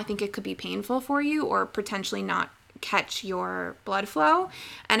small, I think it could be painful for you or potentially not catch your blood flow.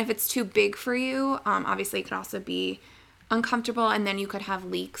 And if it's too big for you, obviously it could also be uncomfortable, and then you could have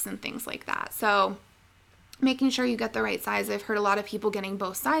leaks and things like that. So making sure you get the right size. I've heard a lot of people getting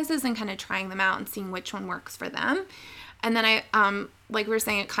both sizes and kind of trying them out and seeing which one works for them. And then like we were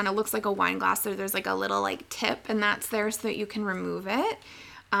saying, it kind of looks like a wine glass. So there's like a little like tip, and that's there so that you can remove it.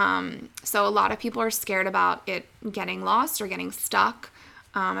 So a lot of people are scared about it getting lost or getting stuck.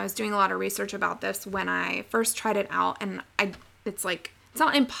 I was doing a lot of research about this when I first tried it out, and it's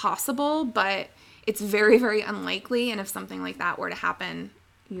not impossible, but it's very, very unlikely. And if something like that were to happen,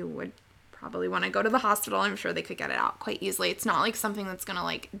 you would probably want to go to the hospital. I'm sure they could get it out quite easily. It's not like something that's going to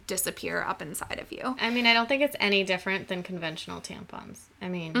like disappear up inside of you. I mean, I don't think it's any different than conventional tampons. I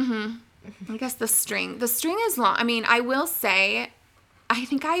mean, I guess the string is long. I mean, I will say, I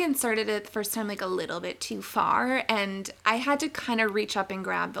think I inserted it the first time like a little bit too far, and I had to kind of reach up and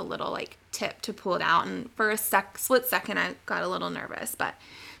grab the little like tip to pull it out, and for a split second I got a little nervous. But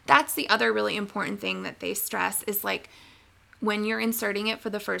that's the other really important thing that they stress is like when you're inserting it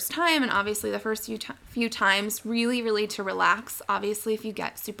for the first time, and obviously the first few times, really to relax. Obviously, if you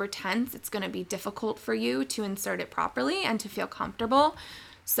get super tense, it's going to be difficult for you to insert it properly and to feel comfortable.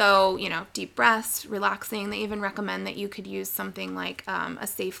 So, deep breaths, relaxing. They even recommend that you could use something like a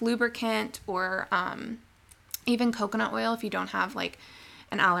safe lubricant or even coconut oil if you don't have like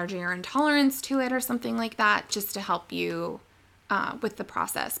an allergy or intolerance to it or something like that, just to help you with the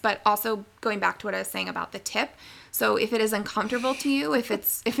process. But also going back to what I was saying about the tip. So if it is uncomfortable to you, if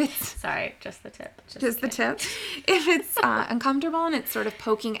it's sorry, just the tip. Just the tip. If it's uncomfortable and it's sort of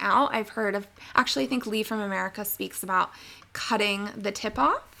poking out, I've heard of, actually I think Lee from America speaks about cutting the tip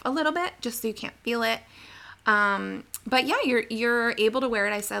off a little bit just so you can't feel it. But yeah, you're able to wear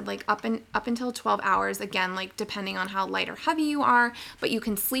it, I said, like up until 12 hours, again, like depending on how light or heavy you are, but you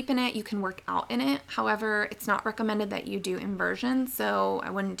can sleep in it, you can work out in it. However, it's not recommended that you do inversion, so I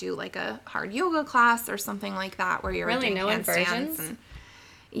wouldn't do like a hard yoga class or something like that where you're really doing no inversions.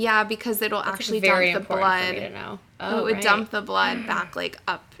 Yeah, because it'll That's actually very dump the blood. For me to know. It would dump the blood back like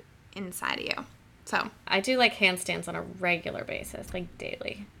up inside of you. So I do like handstands on a regular basis, like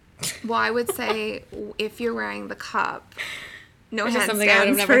daily. Well, I would say if you're wearing the cup, no handstands something I would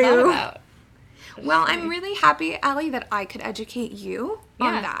have never for thought you. about. Well, I'm really happy, Allie, that I could educate you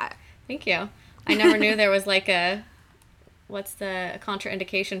on that. Thank you. I never knew there was like what's the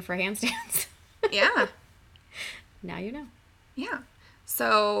contraindication for handstands? Yeah. Now you know. Yeah.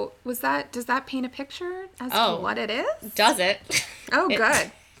 So does that paint a picture as to what it is? Does it? Oh,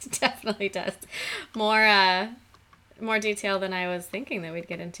 good. It definitely does. More detail than I was thinking that we'd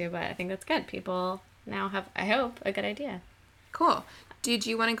get into, but I think that's good. People now have, I hope, a good idea. Cool. Did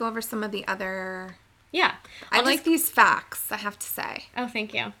you want to go over some of the other... Yeah. I like these facts, I have to say. Oh,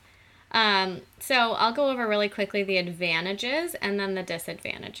 thank you. So I'll go over really quickly the advantages and then the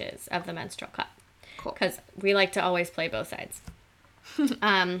disadvantages of the menstrual cup. Cool. Because we like to always play both sides.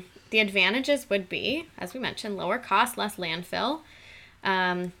 The advantages would be, as we mentioned, lower cost, less landfill.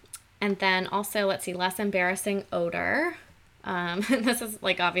 And then also, let's see, less embarrassing odor. This is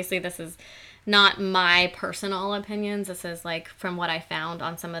like, obviously this is not my personal opinions. This is like from what I found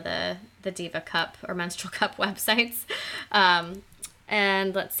on some of the Diva Cup or Menstrual Cup websites.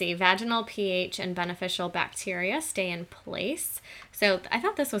 And let's see, vaginal pH and beneficial bacteria stay in place. So I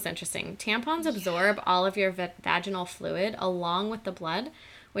thought this was interesting. Tampons absorb all of your vaginal fluid along with the blood,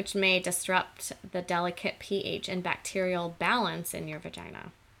 which may disrupt the delicate pH and bacterial balance in your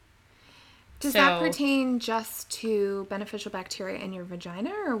vagina. Does that pertain just to beneficial bacteria in your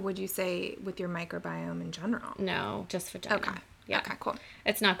vagina, or would you say with your microbiome in general? No, just vagina. Okay. Yeah. Okay, cool.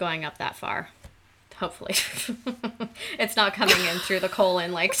 It's not going up that far. Hopefully. It's not coming in through the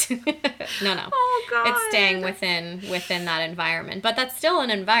colon like no. Oh god. It's staying within that environment. But that's still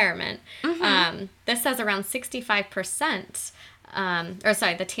an environment. Mm-hmm. This says around 65%.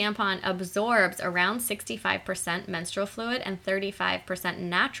 The tampon absorbs around 65% menstrual fluid and 35%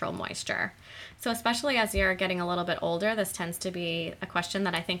 natural moisture. So especially as you're getting a little bit older, this tends to be a question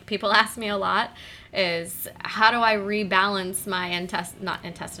that I think people ask me a lot is, how do I rebalance my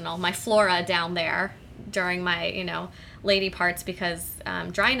my flora down there during my, lady parts, because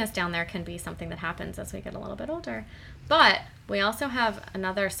dryness down there can be something that happens as we get a little bit older. But we also have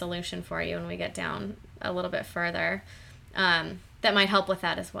another solution for you when we get down a little bit further. That might help with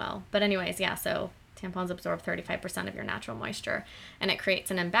that as well. But anyways, yeah, so tampons absorb 35% of your natural moisture, and it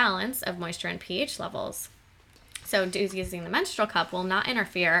creates an imbalance of moisture and pH levels. So using the menstrual cup will not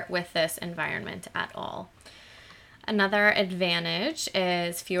interfere with this environment at all. Another advantage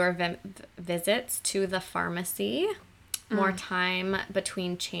is fewer visits to the pharmacy, more time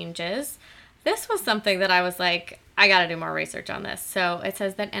between changes. This was something that I was like, I got to do more research on this. So it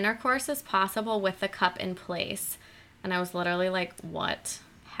says that intercourse is possible with the cup in place. And I was literally like, what?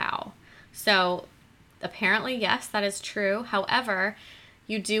 How? So apparently, yes, that is true. However,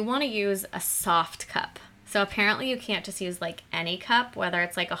 you do want to use a soft cup. So apparently you can't just use like any cup, whether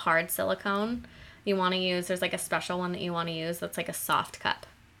it's like a hard silicone. You want to use, there's like a special one that you want to use that's like a soft cup.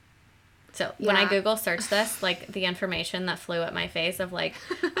 So when I Google search this, like the information that flew at my face of like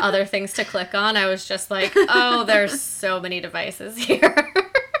other things to click on, I was just like, oh, there's so many devices here.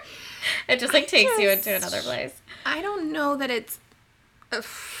 It just like takes you into another place. I don't know that it's...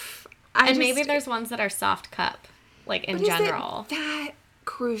 maybe there's ones that are soft cup, like in general. Is it that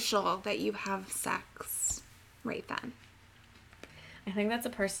crucial that you have sex right then? I think that's a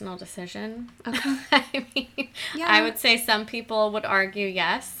personal decision. Okay. I mean, Yeah. I would say some people would argue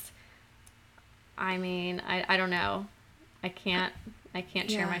yes. I mean, I don't know. I can't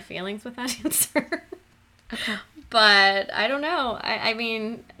share my feelings with that answer. Okay. But I don't know. I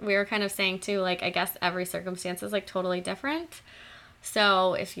mean, we were kind of saying too, like, I guess every circumstance is like totally different.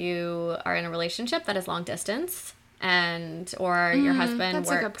 So if you are in a relationship that is long distance or your husband that's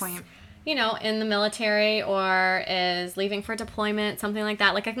works, a good point. you know, in the military or is leaving for deployment, something like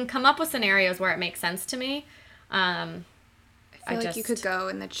that. Like, I can come up with scenarios where it makes sense to me. I feel like you could go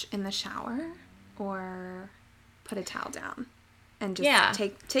in the shower or put a towel down and just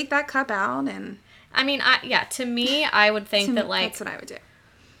take that cup out and. I mean, to me, I would think that, like, that's what I would do.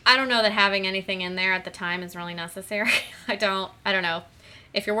 I don't know that having anything in there at the time is really necessary. I don't know.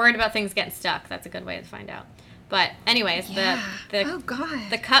 If you're worried about things getting stuck, that's a good way to find out. But anyways,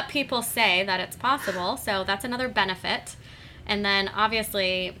 the cup people say that it's possible, so that's another benefit. And then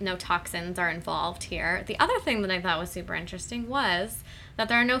obviously no toxins are involved here. The other thing that I thought was super interesting was that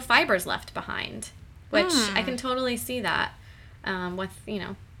there are no fibers left behind, which I can totally see that with, you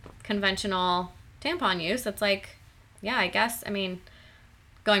know, conventional tampon use. It's like, yeah, I guess, I mean,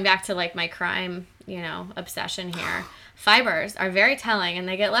 going back to like my crime, you know, obsession here, fibers are very telling and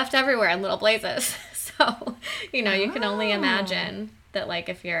they get left everywhere in little places. So, you know, you can only imagine that, like,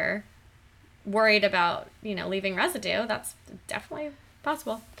 if you're worried about, you know, leaving residue, that's definitely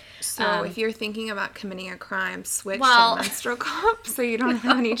possible. So if you're thinking about committing a crime, switch to a menstrual cup so you don't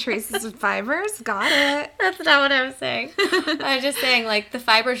have any traces of fibers. Got it. That's not what I was saying. I was just saying, like, the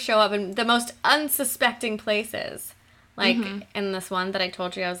fibers show up in the most unsuspecting places. Like, in this one that I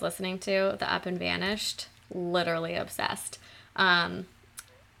told you I was listening to, the Up and Vanished, literally obsessed.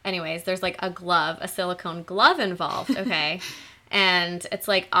 Anyways, there's, like, a silicone glove involved, okay? And it's,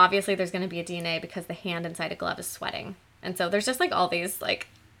 like, obviously there's going to be a DNA because the hand inside a glove is sweating. And so there's just, like, all these, like,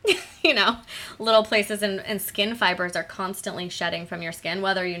 you know, little places and skin fibers are constantly shedding from your skin,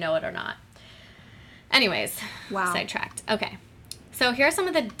 whether you know it or not. Anyways, sidetracked. Okay. So here are some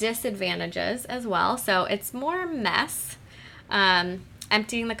of the disadvantages as well. So it's more mess.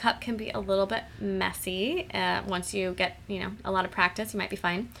 Emptying the cup can be a little bit messy. Once you get, you know, a lot of practice, you might be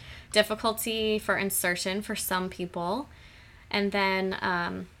fine. Difficulty for insertion for some people. And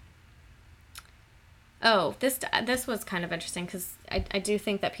then, this was kind of interesting because I do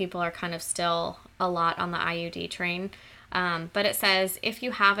think that people are kind of still a lot on the IUD train. But it says, if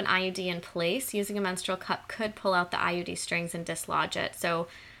you have an IUD in place, using a menstrual cup could pull out the IUD strings and dislodge it. So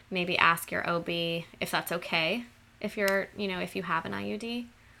maybe ask your OB if that's okay. If you have an IUD.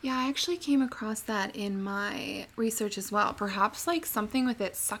 Yeah, I actually came across that in my research as well. Perhaps like something with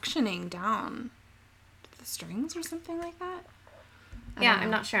it suctioning down the strings or something like that.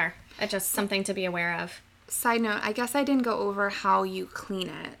 I'm not sure. It's just something to be aware of. Side note, I guess I didn't go over how you clean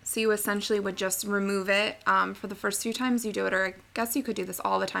it. So you essentially would just remove it for the first few times you do it, or I guess you could do this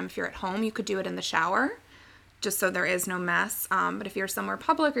all the time if you're at home. You could do it in the shower, just so there is no mess. But if you're somewhere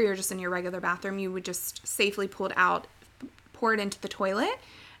public or you're just in your regular bathroom, you would just safely pull it out, pour it into the toilet,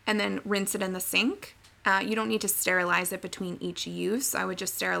 and then rinse it in the sink. You don't need to sterilize it between each use. I would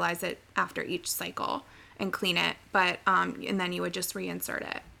just sterilize it after each cycle and clean it, but and then you would just reinsert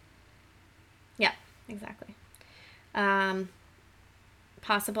it. Yeah, exactly.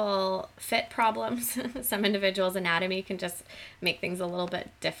 Possible fit problems. Some individuals' anatomy can just make things a little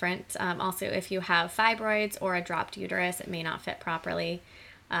bit different. Also, if you have fibroids or a dropped uterus, it may not fit properly.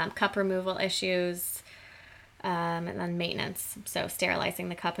 Cup removal issues, and then maintenance. So sterilizing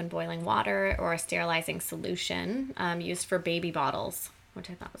the cup in boiling water or a sterilizing solution used for baby bottles, which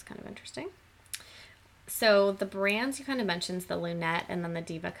I thought was kind of interesting. So the brands you kind of mentioned, the Lunette and then the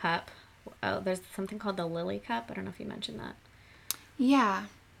Diva cup. Oh, there's something called the Lily cup. I don't know if you mentioned that. Yeah.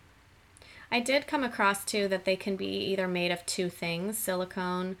 I did come across, too, that they can be either made of two things,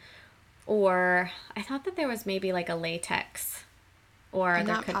 silicone, or I thought that there was maybe like a latex, or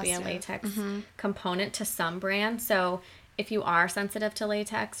there could be a latex component to some brands. So if you are sensitive to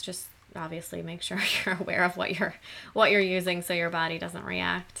latex, just obviously make sure you're aware of what you're using so your body doesn't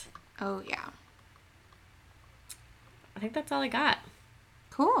react. Oh, yeah. I think that's all I got.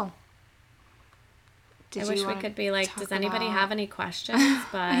 Cool. I wish we could be like, does anybody have any questions?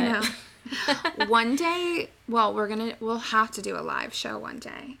 But I know. One day, well, we'll have to do a live show one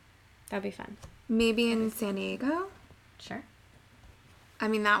day. That'd be fun. Maybe in San Diego? Sure. I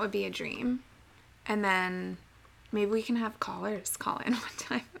mean, that would be a dream. And then maybe we can have callers call in one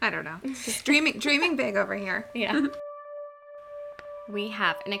time. I don't know. Just dreaming big over here. Yeah. We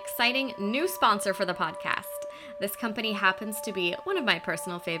have an exciting new sponsor for the podcast. This company happens to be one of my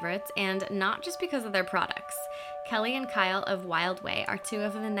personal favorites, and not just because of their products. Kelly and Kyle of Wild Way are two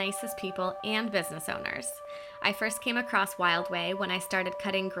of the nicest people and business owners. I first came across Wild Way when I started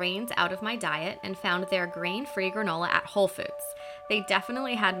cutting grains out of my diet and found their grain-free granola at Whole Foods. They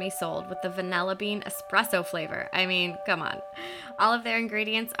definitely had me sold with the vanilla bean espresso flavor. I mean, come on. All of their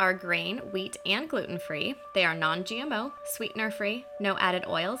ingredients are grain, wheat, and gluten-free. They are non-GMO, sweetener-free, no added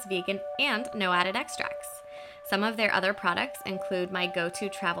oils, vegan, and no added extracts. Some of their other products include my go-to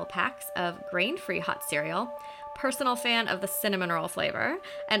travel packs of grain-free hot cereal, personal fan of the cinnamon roll flavor,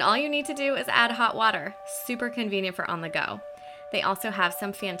 and all you need to do is add hot water. Super convenient for on the go. They also have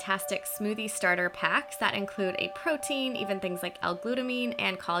some fantastic smoothie starter packs that include a protein, even things like L-glutamine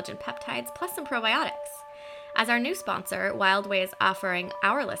and collagen peptides, plus some probiotics. As our new sponsor, Wild Way is offering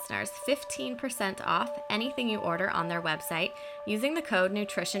our listeners 15% off anything you order on their website using the code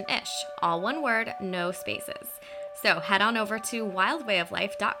NutritionIsh, all one word, no spaces. So head on over to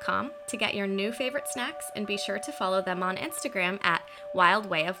wildwayoflife.com to get your new favorite snacks and be sure to follow them on Instagram at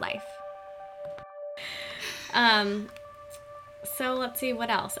wildwayoflife. So let's see what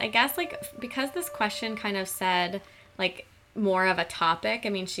else. I guess because this question kind of said more of a topic. I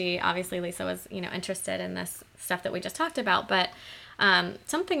mean, Lisa was, interested in this stuff that we just talked about, but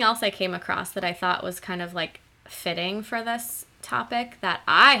something else I came across that I thought was kind of fitting for this topic that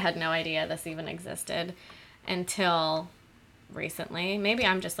I had no idea this even existed until recently. Maybe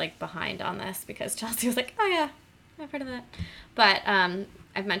I'm just behind on this because Chelsea was like, oh yeah, I've heard of that. But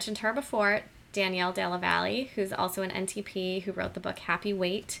I've mentioned her before, Danielle Della Valle, who's also an NTP who wrote the book Happy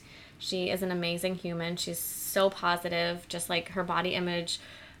Weight. She is an amazing human. She's so positive, just her body image,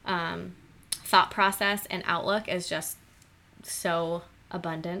 thought process, and outlook is just so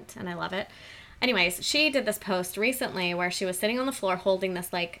abundant, and I love it. Anyways, she did this post recently where she was sitting on the floor holding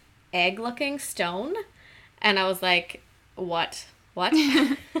this egg-looking stone, and I was like, what?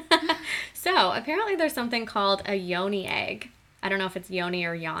 So apparently there's something called a yoni egg. I don't know if it's yoni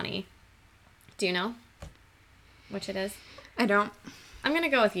or yoni. Do you know which it is? I don't. I'm going to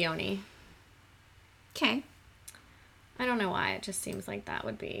go with yoni. Okay. I don't know why. It just seems like that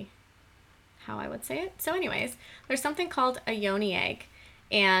would be how I would say it. So anyways, there's something called a yoni egg,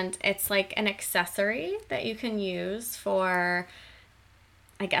 and it's an accessory that you can use for,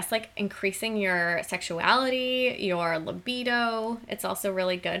 I guess, increasing your sexuality, your libido. It's also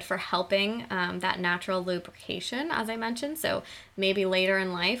really good for helping that natural lubrication, as I mentioned. So maybe later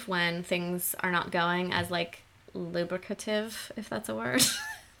in life when things are not going as lubricative, if that's a word,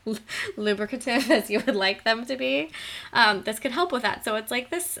 lubricative as you would like them to be, this could help with that. So it's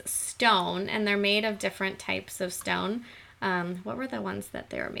this stone, and they're made of different types of stone. What were the ones that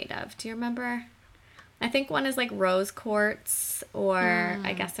they were made of? Do you remember? I think one is rose quartz, or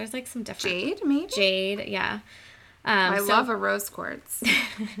I guess there's some different. Jade, maybe? Jade, yeah. I love a rose quartz.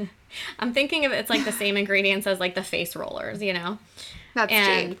 I'm thinking of it's the same ingredients as the face rollers, That's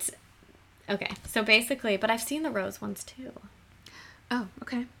jade. Okay, so basically, but I've seen the rose ones too. Oh,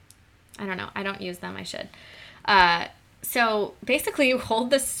 okay. I don't know. I don't use them. I should. So basically, you hold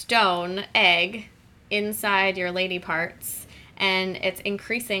the stone egg inside your lady parts, and it's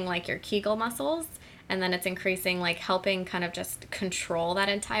increasing your Kegel muscles, and then it's increasing helping kind of just control that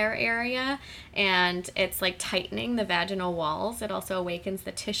entire area, and it's tightening the vaginal walls. It also awakens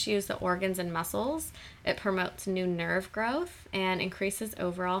the tissues, the organs, and muscles. It promotes new nerve growth and increases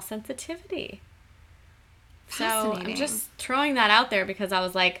overall sensitivity. So I'm just throwing that out there because I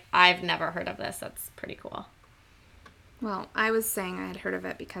was I've never heard of this. That's pretty cool. Well, I was saying I had heard of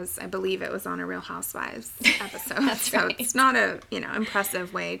it because I believe it was on a Real Housewives episode. That's so right. It's not a,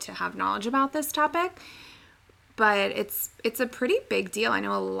 impressive way to have knowledge about this topic, but it's a pretty big deal. I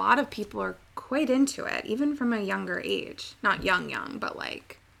know a lot of people are quite into it, even from a younger age. Not young, but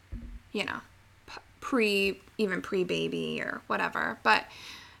pre-baby or whatever. But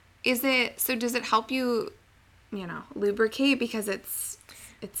does it help you, lubricate because it's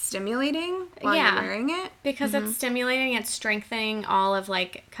stimulating while you're wearing it? Because it's stimulating, it's strengthening all of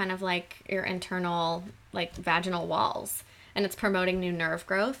your internal vaginal walls, and it's promoting new nerve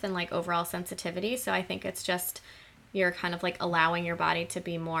growth and overall sensitivity. So I think it's just you're kind of allowing your body to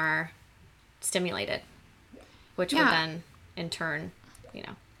be more stimulated, which would then in turn,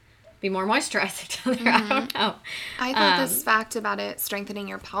 be more moisturizing. I don't know. I thought this fact about it strengthening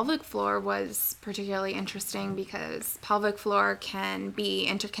your pelvic floor was particularly interesting because pelvic floor can be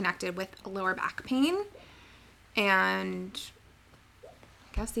interconnected with lower back pain and I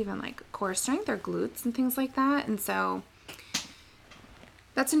guess even core strength or glutes and things like that. And so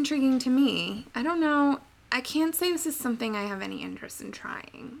that's intriguing to me. I don't know. I can't say this is something I have any interest in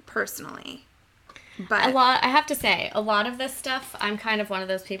trying personally. But I have to say, a lot of this stuff, I'm kind of one of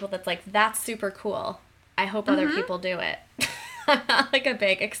those people that's that's super cool. I hope other people do it. I'm not like a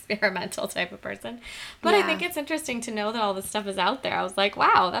big experimental type of person. But I think it's interesting to know that all this stuff is out there. I was like,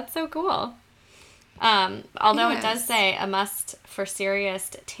 wow, that's so cool. Although it does say a must for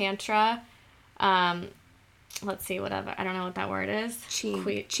serious tantra. Let's see, whatever. I don't know what that word is.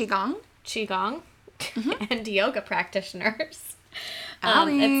 Qigong? Qigong. And yoga practitioners.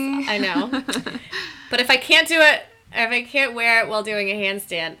 Allie. I know. But if I can't do it, if I can't wear it while doing a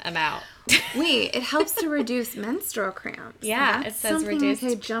handstand, I'm out. Wait, it helps to reduce menstrual cramps. Yeah, it says reduce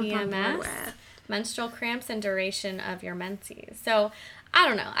PMS, menstrual cramps, and duration of your menses. So, I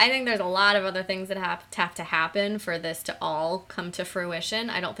don't know. I think there's a lot of other things that have to happen for this to all come to fruition.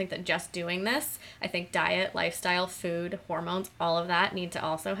 I don't think that just doing this, I think diet, lifestyle, food, hormones, all of that need to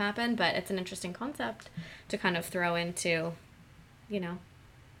also happen. But it's an interesting concept to kind of throw into,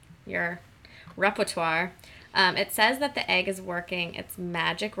 your repertoire. It says that the egg is working its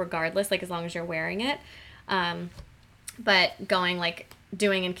magic regardless, like as long as you're wearing it. But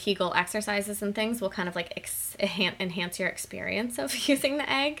doing in Kegel exercises and things will kind of like enhance your experience of using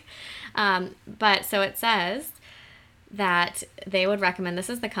the egg. But so it says that they would recommend, this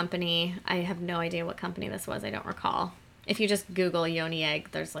is the company, I have no idea what company this was, I don't recall. If you just Google yoni egg,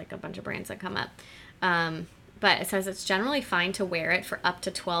 there's like a bunch of brands that come up. But it says it's generally fine to wear it for up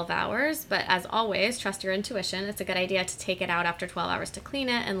to 12 hours. But as always, trust your intuition. It's a good idea to take it out after 12 hours to clean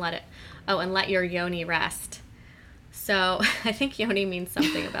it and let your yoni rest. So I think yoni means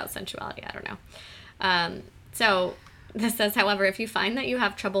something about sensuality. I don't know. So this says, however, if you find that you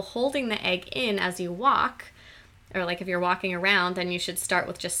have trouble holding the egg in as you walk, or like if you're walking around, then you should start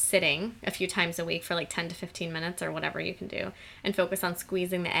with just sitting a few times a week for like 10 to 15 minutes or whatever you can do, and focus on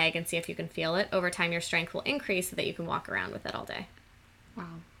squeezing the egg and see if you can feel it. Over time, your strength will increase so that you can walk around with it all day.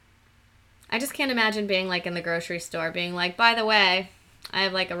 Wow. I just can't imagine being like in the grocery store being like, by the way, I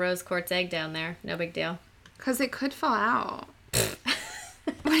have like a rose quartz egg down there. No big deal. Because it could fall out.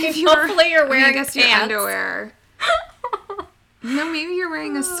 Hopefully you're wearing pants. Your underwear. No, maybe you're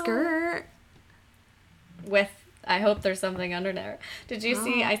wearing a skirt. I hope there's something under there. Did you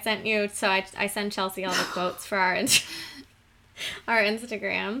see, I sent you, so I send Chelsea all the quotes for our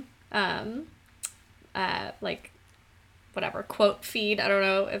Instagram, like, whatever, quote feed, I don't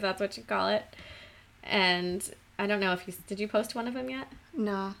know if that's what you call it, and I don't know if did you post one of them yet?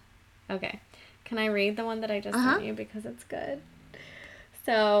 No. Okay. Can I read the one that I just sent you, because it's good?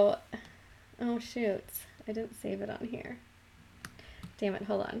 So, oh shoot, I didn't save it on here. Damn it,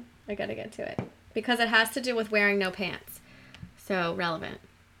 hold on, I gotta get to it. Because it has to do with wearing no pants. So, relevant.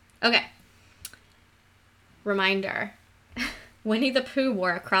 Okay. Reminder. Winnie the Pooh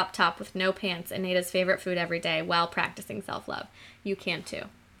wore a crop top with no pants and ate his favorite food every day while practicing self-love. You can too.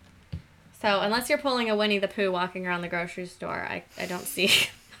 So, unless you're pulling a Winnie the Pooh walking around the grocery store, I don't see a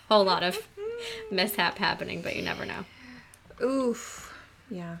whole lot of mishap happening, but you never know. Oof.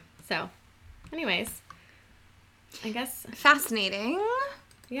 Yeah. So, anyways. I guess. Fascinating.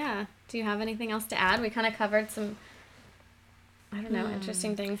 Yeah. Do you have anything else to add? We kind of covered some, I don't know,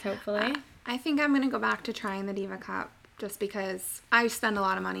 interesting things, hopefully. I think I'm going to go back to trying the Diva Cup just because I spend a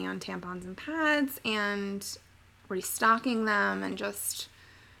lot of money on tampons and pads and restocking them and just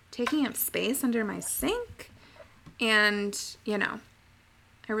taking up space under my sink. And, I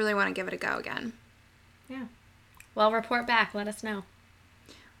really want to give it a go again. Yeah. Well, report back. Let us know.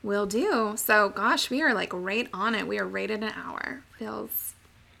 Will do. So, gosh, we are like right on it. We are right at an hour. Feels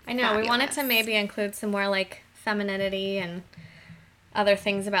I know. fabulous. We wanted to maybe include some more like femininity and other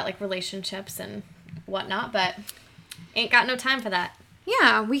things about like relationships and whatnot, but ain't got no time for that.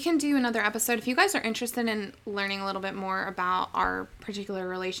 Yeah, we can do another episode. If you guys are interested in learning a little bit more about our particular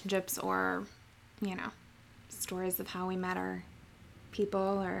relationships or, stories of how we met our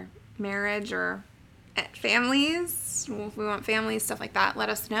people or marriage or families, if we want families, stuff like that, let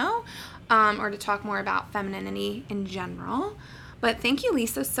us know. Or to talk more about femininity in general. But thank you,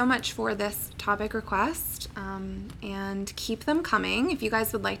 Lisa, so much for this topic request, and keep them coming. If you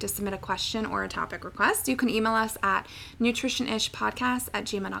guys would like to submit a question or a topic request, you can email us at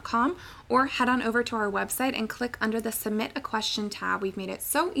nutritionishpodcast@gmail.com or head on over to our website and click under the Submit a Question tab. We've made it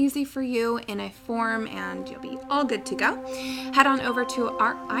so easy for you in a form, and you'll be all good to go. Head on over to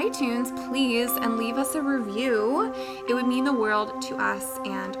our iTunes, please, and leave us a review. It would mean the world to us,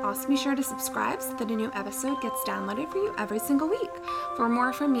 and also be sure to subscribe so that a new episode gets downloaded for you every single week. For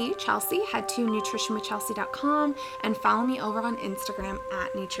more from me, Chelsea, head to nutritionwithchelsea.com and follow me over on Instagram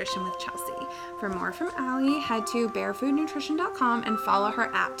at nutritionwithchelsea. For more from Allie, head to barefoodnutrition.com and follow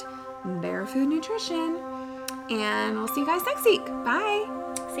her at barefoodnutrition. And we'll see you guys next week. Bye.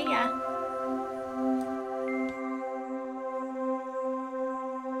 See ya.